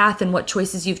what path and what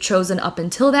choices you've chosen up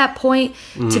until that point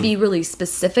to be really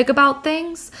specific about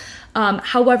things.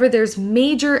 However, there's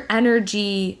major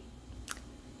energy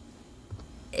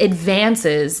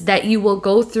advances that you will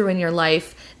go through in your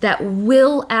life that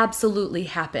will absolutely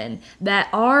happen, that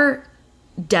are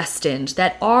destined,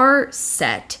 that are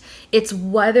set. It's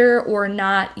whether or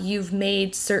not you've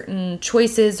made certain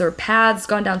choices or paths,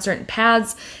 gone down certain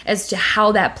paths as to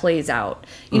how that plays out.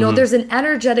 You know, there's an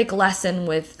energetic lesson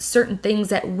with certain things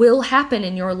that will happen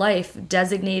in your life,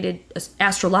 designated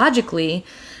astrologically,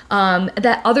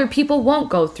 that other people won't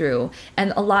go through.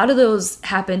 And a lot of those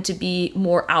happen to be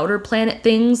more outer planet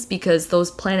things, because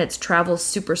those planets travel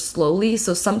super slowly.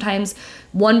 So sometimes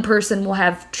one person will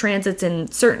have transits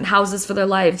in certain houses for their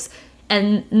lives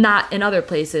and not in other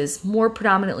places. More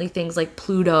predominantly things like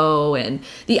Pluto and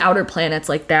the outer planets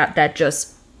like that, that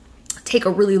just take a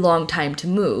really long time to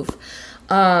move.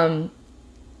 I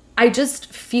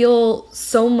just feel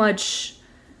so much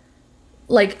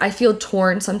like I feel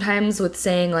torn sometimes with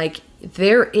saying like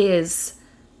there is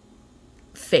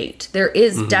fate, there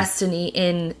is destiny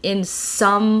in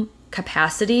some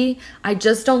capacity. I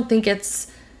just don't think it's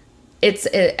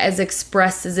as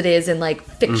expressed as it is in like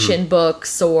fiction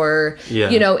books or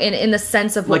you know, in the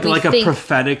sense of what like we think. A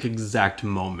prophetic exact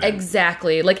moment.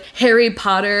 Exactly, like Harry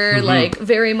Potter, like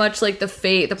very much like the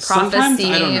fate, the prophecy. Sometimes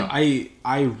I don't know.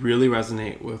 I really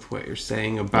resonate with what you're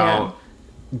saying about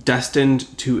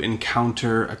destined to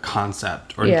encounter a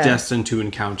concept, or destined to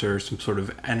encounter some sort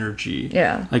of energy.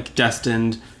 Yeah. Like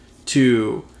destined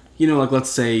to, you know, like let's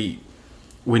say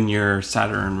when your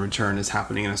Saturn return is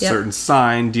happening in a certain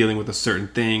sign, dealing with a certain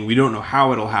thing, we don't know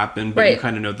how it'll happen, but you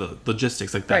kind of know the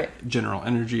logistics, like that general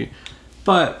energy.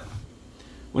 But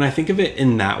when I think of it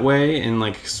in that way and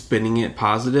like spinning it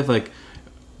positive, like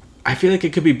I feel like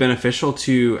it could be beneficial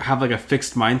to have like a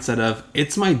fixed mindset of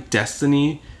it's my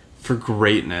destiny for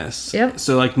greatness. Yep.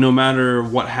 So like no matter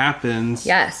what happens,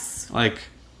 like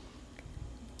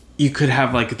you could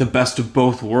have like the best of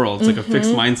both worlds, like a fixed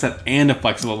mindset and a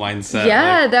flexible mindset.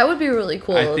 Yeah, like, that would be really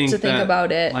cool to think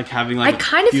about it. Like having like I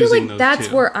kind of feel like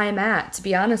that's where I'm at, to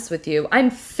be honest with you. I'm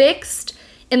fixed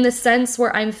in the sense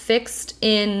where I'm fixed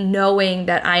in knowing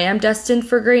that I am destined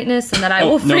for greatness and that I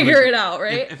will figure it out,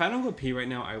 right? If I don't go pee right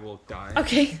now, I will die.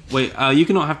 Okay. Wait, you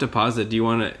can don't have to pause it. Do you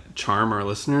want to charm our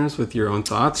listeners with your own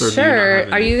thoughts? Or sure. Do you not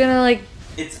have Are you going to like...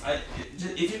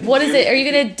 What is it? Are you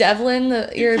going to Devlin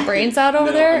your brains out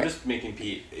over there? I'm just making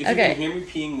pee. If you can hear me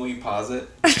peeing, will you pause it?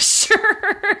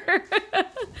 Sure.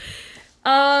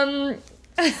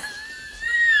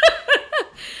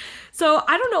 So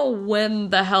I don't know when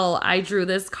the hell I drew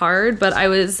this card, but I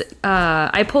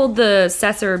pulled the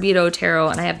Sassy Burrito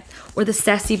Tarot, or the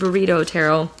Sassy Burrito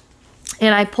Tarot,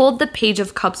 and I pulled the Page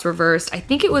of Cups reversed. I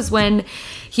think it was when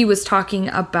he was talking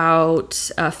about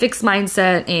fixed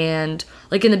mindset, and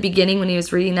like in the beginning when he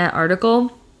was reading that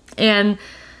article. And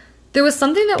there was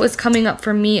something that was coming up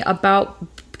for me about,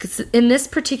 because in this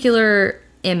particular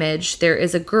image, there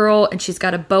is a girl and she's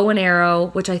got a bow and arrow,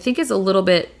 which I think is a little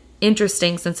bit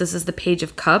interesting since this is the Page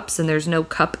of Cups and there's no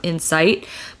cup in sight.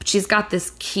 But she's got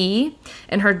this key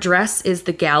and her dress is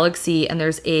the galaxy, and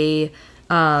there's a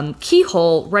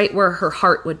keyhole right where her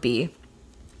heart would be.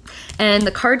 And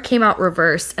the card came out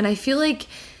reversed, and I feel like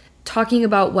talking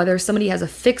about whether somebody has a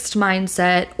fixed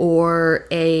mindset or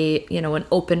a, you know, an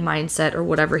open mindset or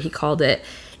whatever he called it,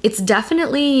 it's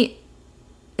definitely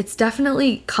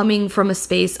coming from a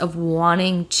space of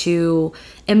wanting to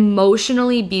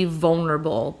emotionally be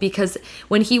vulnerable. Because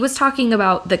when he was talking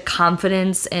about the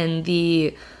confidence and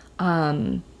the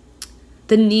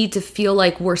need to feel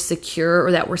like we're secure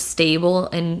or that we're stable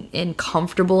and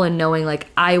comfortable and knowing like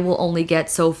I will only get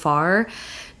so far,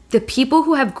 the people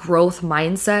who have growth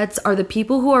mindsets are the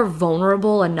people who are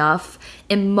vulnerable enough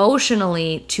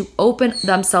emotionally to open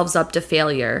themselves up to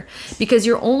failure, because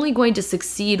you're only going to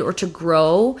succeed or to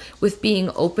grow with being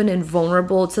open and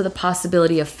vulnerable to the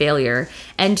possibility of failure,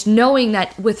 and knowing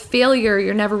that with failure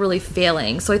you're never really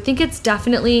failing. So I think it's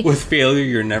definitely with failure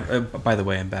you're never by the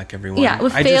way, I'm back, everyone. Yeah,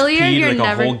 with I failure just peed you're like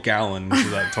never a whole gallon into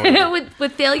that toilet.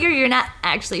 with failure you're not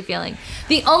actually failing.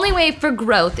 The only way for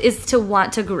growth is to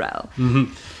want to grow.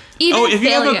 Mm-hmm. Even if you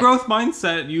failure. have a growth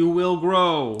mindset, you will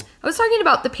grow. I was talking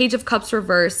about the Page of Cups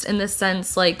reversed in this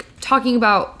sense, like talking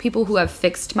about people who have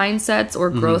fixed mindsets or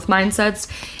growth mindsets,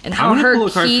 and how her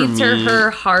key to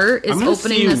her heart is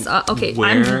opening this up. Okay,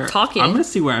 I'm talking. I'm going to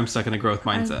see where I'm stuck in a growth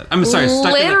mindset. I'm sorry,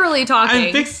 stuck literally talking.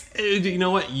 I'm fixed. You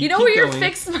know what? You know where your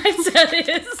fixed mindset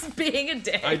is? Being a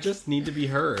dick. I just need to be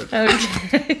heard.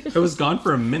 Okay. I was gone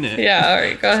for a minute. Yeah, all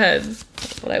right, go ahead.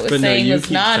 What I was saying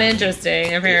was not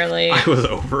interesting, apparently. I was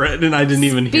over it, and I didn't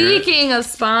even hear it. Speaking of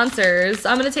sponsors,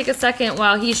 I'm going to take a second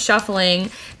while he's shuffling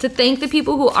to thank the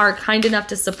people who are kind enough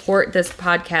to support this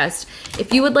podcast.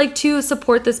 If you would like to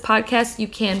support this podcast, you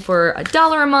can for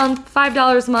 $1 a month,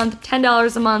 $5 a month,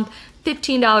 $10 a month,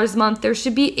 $15 a month. There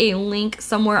should be a link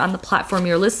somewhere on the platform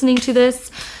you're listening to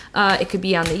this. It could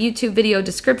be on the YouTube video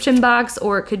description box,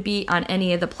 or it could be on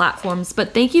any of the platforms.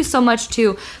 But thank you so much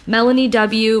to Melanie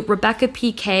W., Rebecca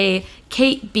PK,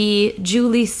 Kate B.,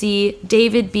 Julie C.,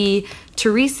 David B.,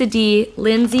 Teresa D.,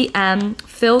 Lindsay M.,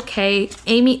 Phil K.,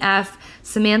 Amy F.,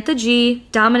 Samantha G.,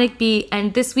 Dominic B.,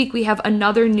 and this week we have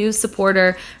another new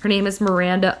supporter. Her name is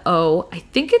Miranda O. I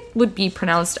think it would be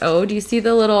pronounced O. Do you see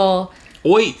the little...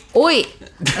 Oi! Oi!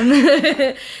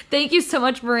 Thank you so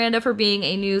much, Miranda, for being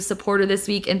a new supporter this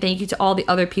week, and thank you to all the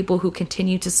other people who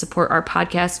continue to support our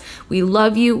podcast. We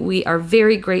love you. We are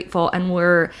very grateful, and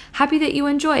we're happy that you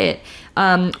enjoy it.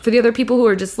 For the other people who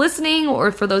are just listening,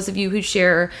 or for those of you who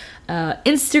share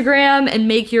Instagram and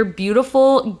make your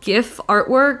beautiful GIF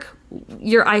artwork,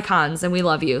 you're icons, and we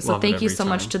love you. So thank you so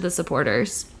much to the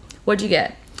supporters. What'd you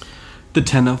get? The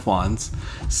Ten of Wands.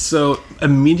 So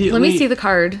immediately... Let me see the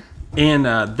card. And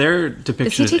their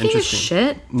depiction is interesting. Is he taking a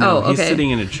shit? No, he's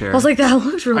sitting in a chair. I was like, that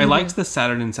looks really I liked the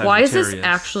Saturn and Sagittarius. Why is this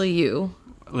actually you?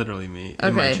 Literally me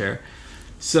in my chair.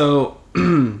 So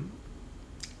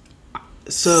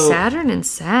Saturn and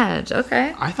Sag.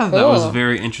 Okay. I thought that was a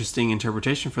very interesting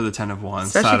interpretation for the Ten of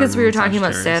Wands. Especially because we were talking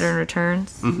about Saturn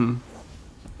returns. Mm-hmm.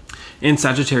 And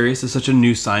Sagittarius is such a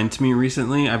new sign to me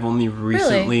recently. I've only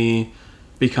recently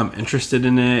become interested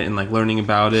in it and like learning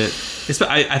about it.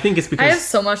 I think it's because I have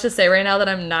so much to say right now that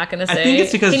I'm not going to say. I think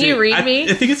it's because Can you read me?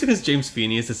 I think it's because James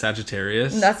Feeney is a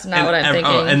Sagittarius. That's not what I'm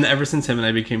thinking. And ever since him and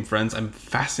I became friends, I'm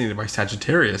fascinated by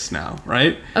Sagittarius now,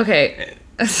 right? Okay.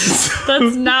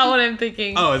 That's not what I'm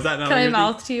thinking. Oh, is that not Can what I you're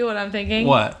mouth to you what I'm thinking?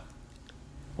 What?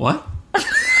 What?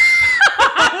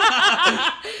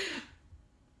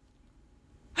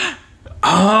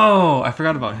 Oh, I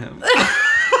forgot about him.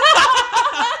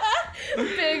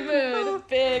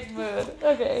 Big mood.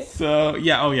 Okay. So,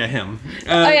 yeah, him.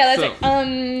 That's it.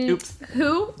 Oops.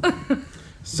 Who?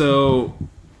 So,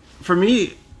 for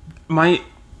me,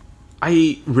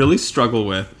 I really struggle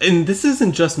with, and this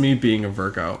isn't just me being a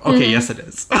Virgo. Okay, yes it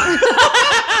is.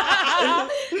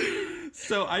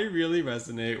 So, I really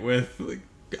resonate with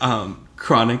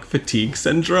chronic fatigue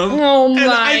syndrome. Oh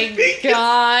my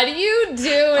god, you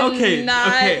do okay,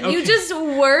 not. You just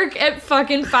work at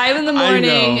fucking 5 a.m.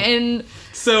 and...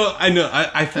 So, I know,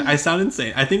 I sound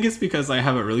insane. I think it's because I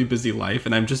have a really busy life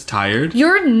and I'm just tired.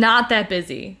 You're not that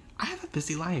busy. I have a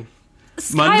busy life.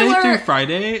 Skylar, Monday through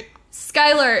Friday...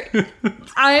 Skylar,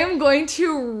 I am going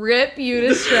to rip you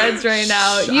to shreds right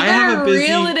now. You better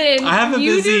reel it in. I have a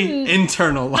busy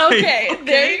internal life. Okay,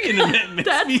 there you go. And it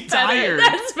makes me tired.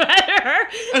 That's better.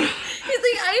 He's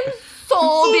like, I'm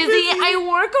so busy. I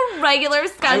work a regular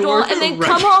schedule and then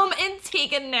come home and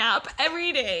take a nap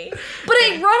every day. But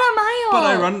I run a mile. But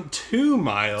I run 2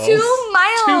 miles. 2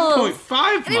 miles.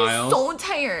 2.5 and miles. I'm so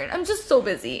tired. I'm just so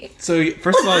busy. So,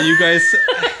 first of all, you guys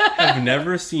have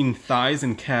never seen thighs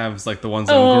and calves like the ones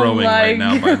I'm growing right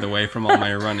now, by the way, from all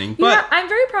my running. But yeah, I'm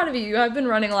very proud of you. I've been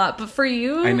running a lot. But for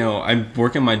you... I know. I'm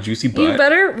working my juicy butt. You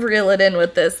better reel it in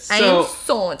with this. I am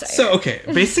so tired. So, okay.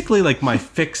 Basically, like, my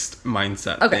fixed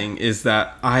mindset thing is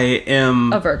that I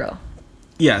am... a Virgo.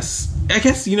 Yes. I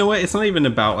guess, you know what? It's not even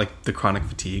about, like, the chronic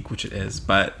fatigue, which it is,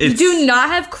 but it's... You do not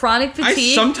have chronic fatigue?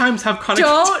 I sometimes have chronic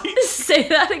fatigue. Don't say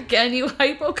that again, you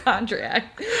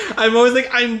hypochondriac. I'm always like,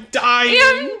 I'm dying.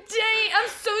 I'm dying. I'm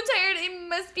so tired. It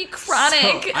must be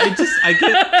chronic. So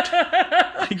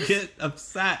I get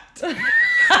upset.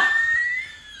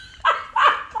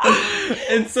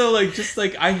 And so, like, just,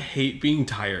 like, I hate being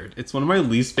tired. It's one of my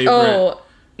least favorite...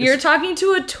 You're talking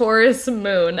to a Taurus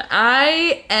moon.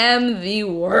 I am the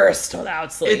worst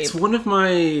without sleep. It's one of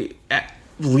my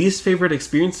least favorite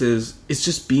experiences. It's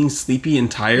just being sleepy and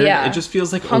tired. Yeah. It just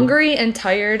feels like... Hungry and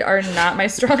tired are not my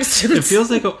strong suits. It feels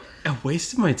like a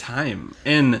waste of my time.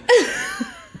 And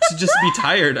to just be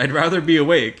tired, I'd rather be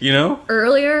awake, you know?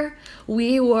 Earlier,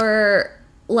 we were...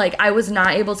 Like, I was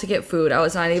not able to get food. I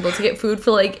was not able to get food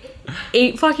for, like,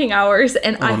 8 fucking hours.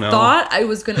 And thought I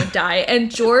was going to die.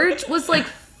 And George was, like,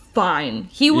 fine.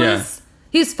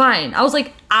 He's fine. I was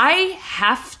like, I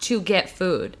have to get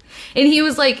food. And he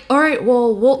was like, all right,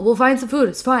 well, we'll find some food.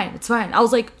 It's fine. It's fine. I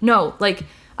was like, no, like,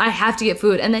 I have to get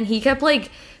food. And then he kept,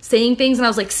 like, saying things. And I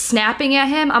was, like, snapping at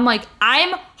him. I'm like,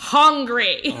 I'm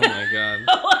hungry. Oh, my God.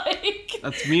 Like,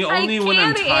 that's me only when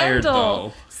I'm tired,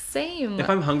 though. Same. If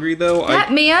I'm hungry, though,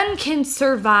 that man can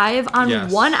survive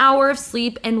on 1 hour of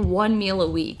sleep and 1 meal a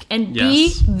week and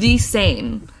be the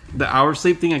same. The hour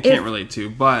sleep thing I can't relate to,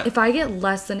 but... If I get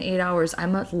less than 8 hours,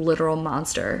 I'm a literal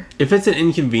monster. If it's an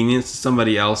inconvenience to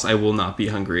somebody else, I will not be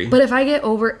hungry. But if I get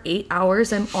over 8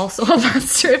 hours, I'm also a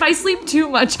monster. If I sleep too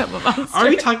much, I'm a monster. Are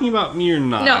you talking about me or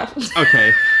not? No.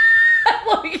 Okay.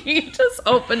 Like, you just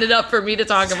opened it up for me to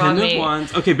talk about me. 10 of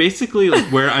Wands. Okay, basically, like,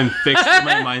 where I'm fixed in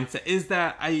my mindset is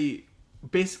that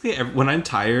basically, when I'm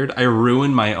tired, I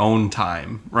ruin my own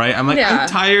time, right? I'm like, I'm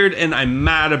tired and I'm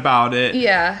mad about it.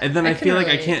 Yeah. And then I feel like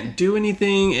I can't do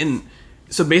anything. And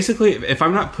so basically, if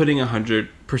I'm not putting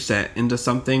 100% into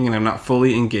something and I'm not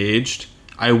fully engaged,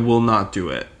 I will not do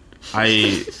it.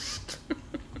 I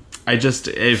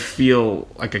feel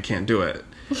like I can't do it.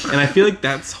 And I feel like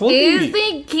that's holding me.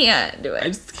 They can't do it. I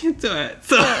just can't do it.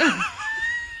 So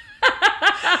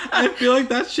I feel like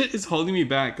that shit is holding me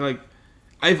back. Like,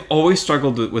 I've always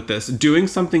struggled with this. Doing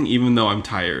something even though I'm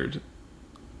tired.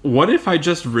 What if I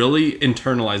just really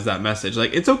internalize that message?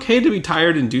 Like, it's okay to be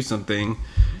tired and do something.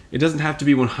 It doesn't have to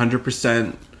be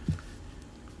 100%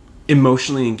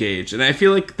 emotionally engaged. And I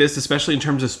feel like this, especially in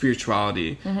terms of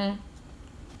spirituality,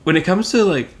 when it comes to,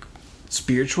 like,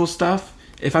 spiritual stuff,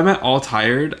 if I'm at all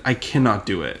tired, I cannot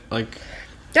do it. Like,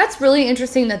 that's really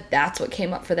interesting that's what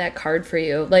came up for that card for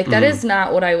you. Like, that is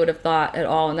not what I would have thought at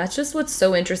all. And that's just what's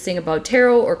so interesting about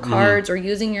tarot or cards or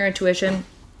using your intuition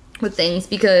with things,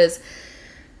 because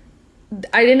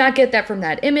I did not get that from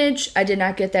that image. I did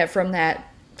not get that from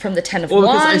the Ten of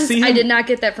Wands. I did not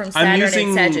get that from Saturn and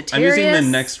Sagittarius. I'm using the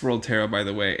Next World Tarot, by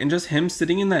the way. And just him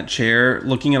sitting in that chair,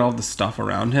 looking at all the stuff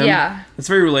around him. Yeah. It's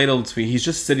very relatable to me. He's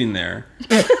just sitting there.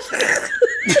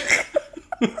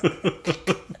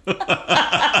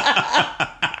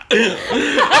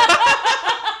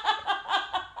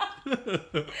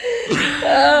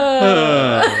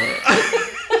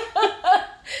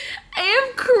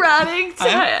 I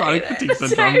have chronic fatigue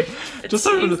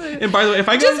syndrome. And by the way, if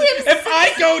I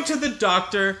go to the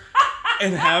doctor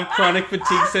and have chronic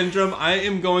fatigue syndrome, I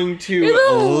am going to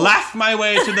laugh my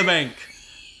way to the bank.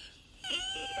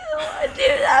 I do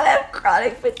not have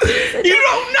chronic fatigue syndrome. You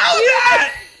don't know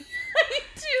that! I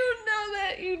do know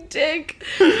that, you dick.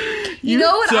 You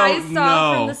know what I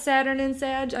saw from the Saturn and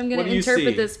Sag? I'm going to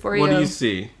interpret this for you. What do you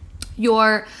see?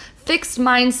 Your fixed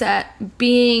mindset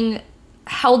being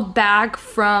held back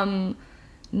from,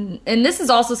 and this is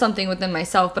also something within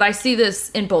myself, but I see this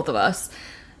in both of us,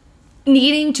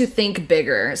 needing to think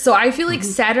bigger. So I feel like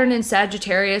Saturn and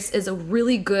Sagittarius is a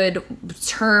really good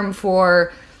term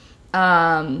for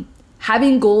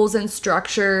having goals and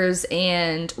structures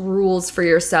and rules for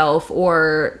yourself,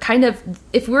 or kind of,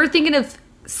 if we're thinking of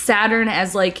Saturn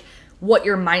as like what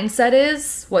your mindset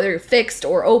is, whether you're fixed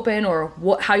or open or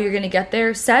how you're going to get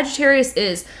there, Sagittarius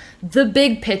is the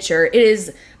big picture. It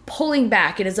is pulling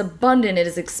back. It is abundant. It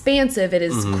is expansive. It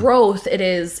is growth. It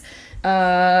is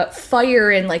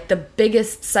fire in like the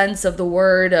biggest sense of the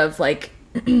word, of like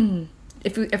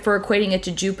if we're equating it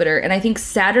to Jupiter. And I think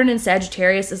Saturn and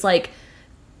Sagittarius is like,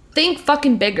 think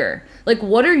fucking bigger. Like,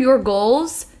 what are your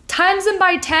goals? Times them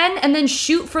by 10 and then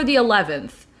shoot for the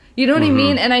 11th. You know what I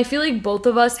mean? And I feel like both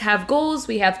of us have goals.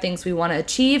 We have things we want to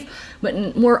achieve,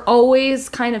 but we're always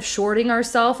kind of shorting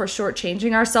ourselves or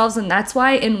shortchanging ourselves. And that's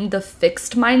why in the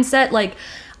fixed mindset, like,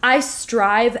 I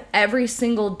strive every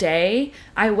single day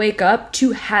I wake up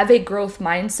to have a growth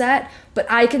mindset, but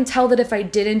I can tell that if I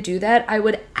didn't do that, I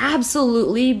would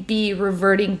absolutely be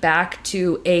reverting back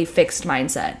to a fixed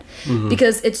mindset,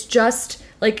 because it's just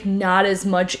like not as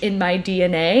much in my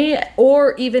DNA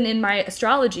or even in my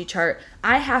astrology chart.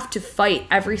 I have to fight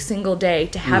every single day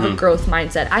to have a growth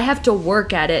mindset. I have to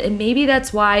work at it. And maybe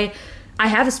that's why I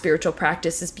have a spiritual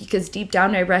practice is because deep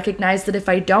down I recognize that if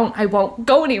I don't, I won't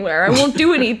go anywhere. I won't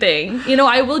do anything.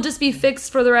 I will just be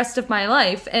fixed for the rest of my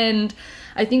life. And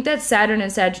I think that's Saturn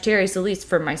and Sagittarius, at least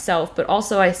for myself, but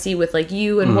also I see with like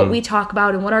you and what we talk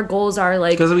about and what our goals are.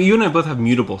 Like, because you and I both have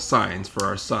mutable signs for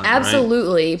our sun.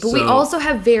 Absolutely. Right? But we also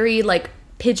have very like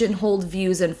pigeonholed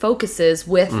views and focuses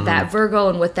with that Virgo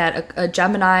and with that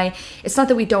Gemini. It's not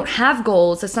that we don't have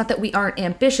goals. It's not that we aren't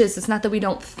ambitious. It's not that we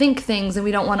don't think things and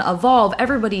we don't want to evolve.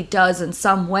 Everybody does in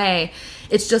some way.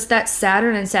 It's just that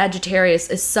Saturn and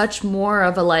Sagittarius is such more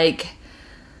of a like,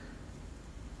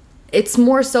 it's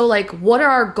more so like, what are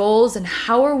our goals and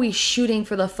how are we shooting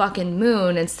for the fucking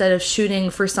moon instead of shooting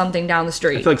for something down the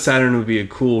street? I feel like Saturn would be a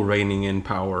cool reining in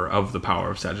power of the power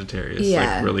of Sagittarius.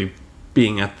 Yeah. Like really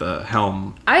being at the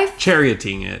helm,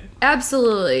 charioting it.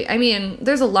 Absolutely. I mean,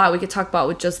 there's a lot we could talk about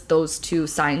with just those two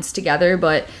signs together,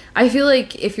 but I feel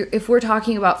like if we're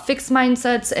talking about fixed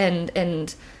mindsets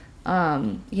and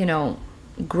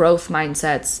growth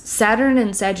mindsets, Saturn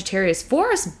and Sagittarius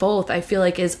for us both, I feel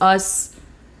like is us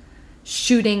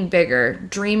shooting bigger,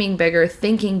 dreaming bigger,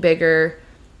 thinking bigger,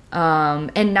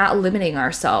 and not limiting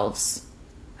ourselves.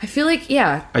 I feel like,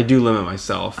 yeah. I do limit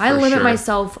myself. I limit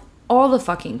myself all the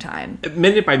fucking time.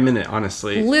 Minute by minute,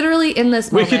 honestly. Literally in this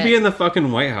moment. We could be in the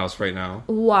fucking White House right now.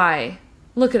 Why?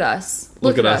 Look at us.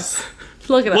 Look at us.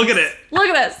 Look at us. Look at it. Look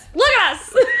at us. Look at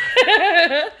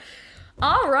us.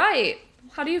 All right.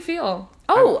 How do you feel?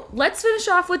 Oh, let's finish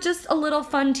off with just a little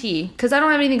fun tea. Because I don't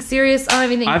have anything serious. I don't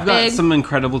have anything I've big. got some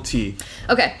incredible tea.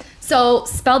 Okay. So,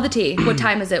 spell the tea. What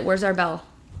time is it? Where's our bell?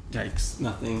 Yikes.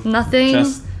 Nothing. Nothing?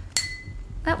 Just...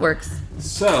 That works.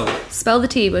 So, spell the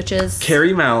tea, which is...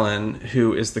 Carrie Mallon,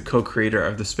 who is the co-creator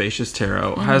of the Spacious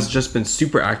Tarot, has just been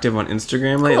super active on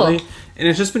Instagram lately. Cool. And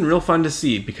it's just been real fun to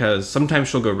see because sometimes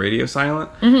she'll go radio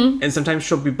silent and sometimes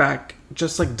she'll be back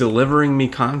just like delivering me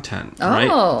content,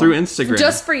 right? Through Instagram.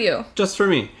 Just for you. Just for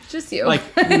me. Just you. Like,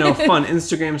 fun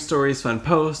Instagram stories, fun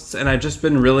posts. And I've just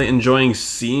been really enjoying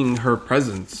seeing her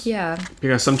presence. Yeah.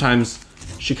 Because sometimes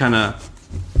she kind of...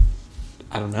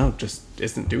 I don't know, just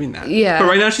isn't doing that. Yeah. But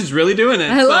right now she's really doing it.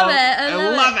 I love it. I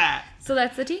love it. So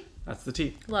that's the tea? That's the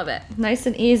tea. Love it. Nice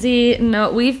and easy.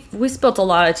 No, we spilled a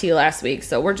lot of tea last week,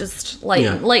 so we're just light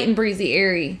and breezy,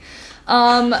 airy.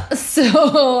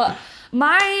 So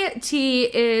my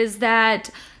tea is that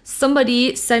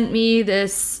somebody sent me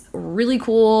this really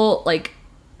cool, like,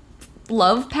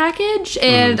 love package,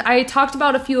 and I talked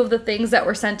about a few of the things that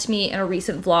were sent to me in a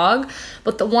recent vlog,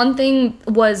 but the one thing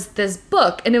was this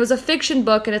book, and it was a fiction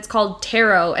book, and it's called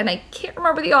Tarot, and I can't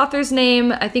remember the author's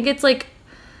name. I think it's like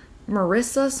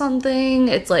Marissa something.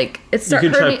 It's like it's you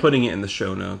can try putting it in the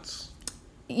show notes.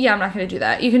 Yeah, I'm not gonna do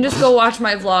that. You can just go watch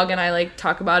my vlog and I like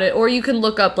talk about it, or you can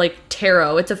look up like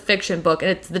Tarot. It's a fiction book,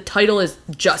 and the title is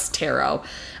just Tarot,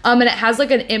 and it has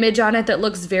like an image on it that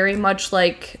looks very much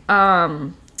like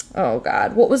oh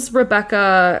God, what was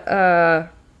Rebecca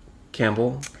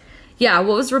Campbell? Yeah,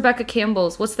 what was Rebecca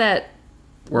Campbell's? What's that?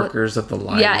 Workers of the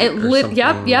Light.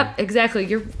 Yeah, yep,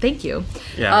 exactly. Thank you.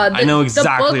 Yeah, I know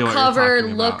exactly what you're talking about. The book cover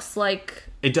looks like...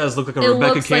 It does look like a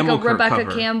Rebecca Campbell cover. Like a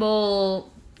Rebecca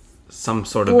Campbell... Some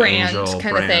sort of brand angel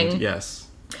kind of thing. Yes.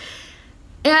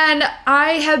 And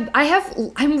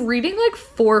I'm reading like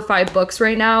 4 or 5 books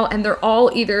right now, and they're all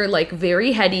either like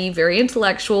very heady, very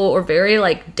intellectual, or very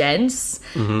like dense.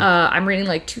 I'm reading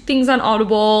like 2 things on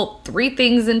Audible, 3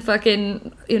 things in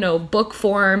fucking, book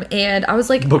form, and I was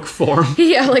like... Book form?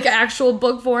 Yeah, like actual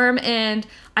book form, and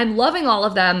I'm loving all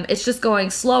of them. It's just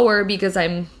going slower because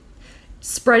I'm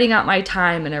spreading out my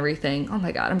time and everything. Oh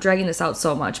my God, I'm dragging this out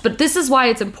so much. But this is why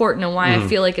it's important and why I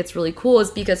feel like it's really cool, is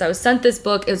because I was sent this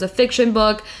book. It was a fiction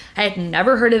book. I had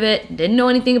never heard of it, didn't know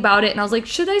anything about it. And I was like,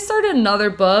 should I start another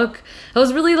book? I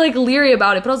was really like leery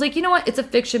about it, but I was like, you know what? It's a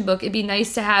fiction book. It'd be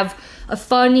nice to have a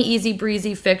fun, easy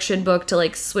breezy fiction book to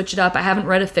like switch it up. I haven't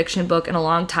read a fiction book in a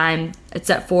long time,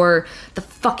 except for the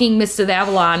fucking Mist of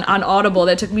Avalon on Audible.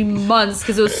 That took me months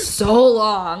because it was so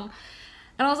long.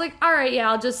 And I was like, all right, yeah,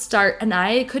 I'll just start. And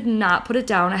I could not put it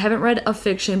down. I haven't read a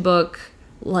fiction book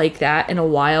like that in a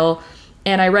while.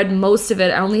 And I read most of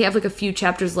it. I only have like a few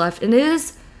chapters left. And it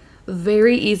is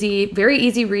very easy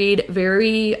read.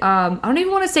 Very, I don't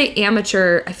even want to say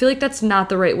amateur. I feel like that's not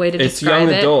the right way to describe it.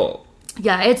 It's young adult.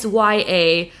 Yeah, it's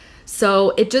YA.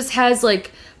 So it just has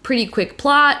like pretty quick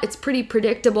plot. It's pretty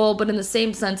predictable, but in the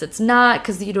same sense it's not,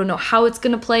 because you don't know how it's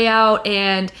going to play out.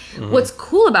 And what's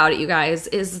cool about it, you guys,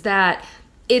 is that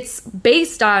it's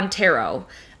based on tarot,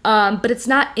 but it's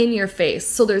not in your face.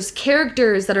 So there's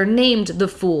characters that are named the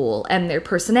Fool, and their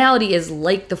personality is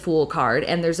like the Fool card.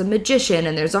 And there's a magician,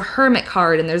 and there's a hermit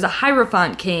card, and there's a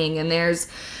Hierophant king, and there's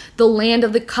the land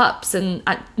of the cups. And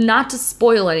not to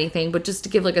spoil anything, but just to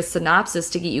give like a synopsis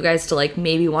to get you guys to like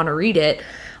maybe want to read it.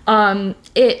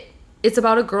 It's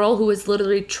about a girl who was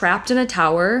literally trapped in a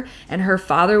tower, and her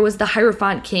father was the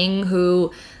Hierophant king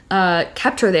who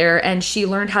kept her there, and she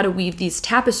learned how to weave these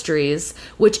tapestries,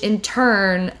 which in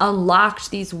turn unlocked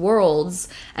these worlds,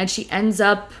 and she ends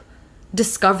up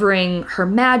discovering her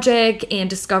magic and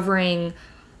discovering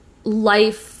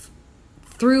life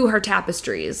through her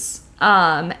tapestries.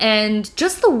 And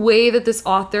just the way that this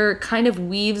author kind of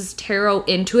weaves tarot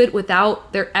into it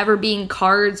without there ever being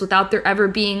cards, without there ever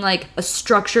being like a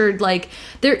structured, like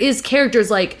there is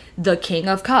characters like the King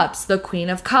of Cups, the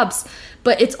Queen of Cups,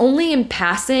 but it's only in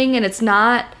passing, and it's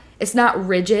not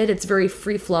rigid. It's very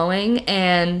free flowing,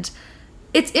 and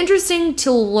it's interesting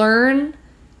to learn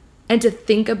and to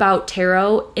think about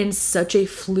tarot in such a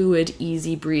fluid,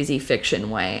 easy breezy fiction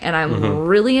way. And I'm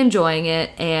really enjoying it,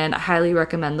 and I highly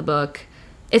recommend the book.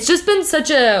 It's just been such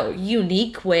a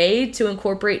unique way to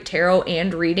incorporate tarot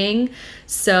and reading.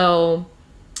 So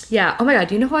yeah. Oh my God.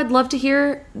 Do you know who I'd love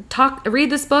to read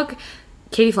this book?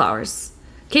 Katie Flowers.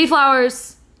 Katie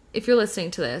Flowers, if you're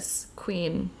listening to this,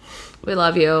 Queen, we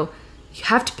love you. You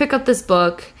have to pick up this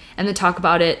book and then talk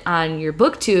about it on your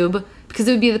BookTube, because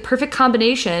it would be the perfect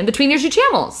combination between your two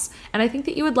channels. And I think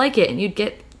that you would like it, and you'd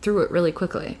get through it really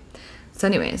quickly. So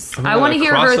anyways, I want to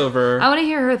hear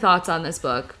her thoughts on this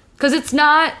book, because it's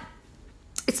not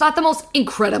the most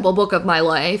incredible book of my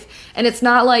life, and it's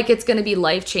not like it's going to be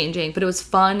life-changing, but it was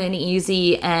fun and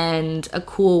easy and a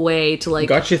cool way to like...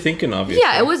 Got you thinking, obviously.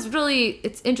 Yeah,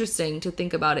 it's interesting to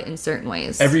think about it in certain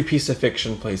ways. Every piece of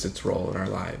fiction plays its role in our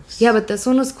lives. Yeah, but this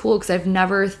one was cool because I've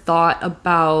never thought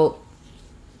about,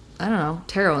 I don't know,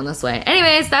 tarot in this way.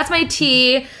 Anyways, that's my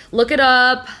tea. Look it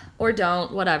up or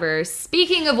don't, whatever.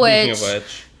 Speaking of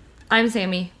which, I'm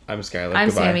Sammy. I'm Skylar. I'm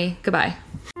Sammy. Goodbye.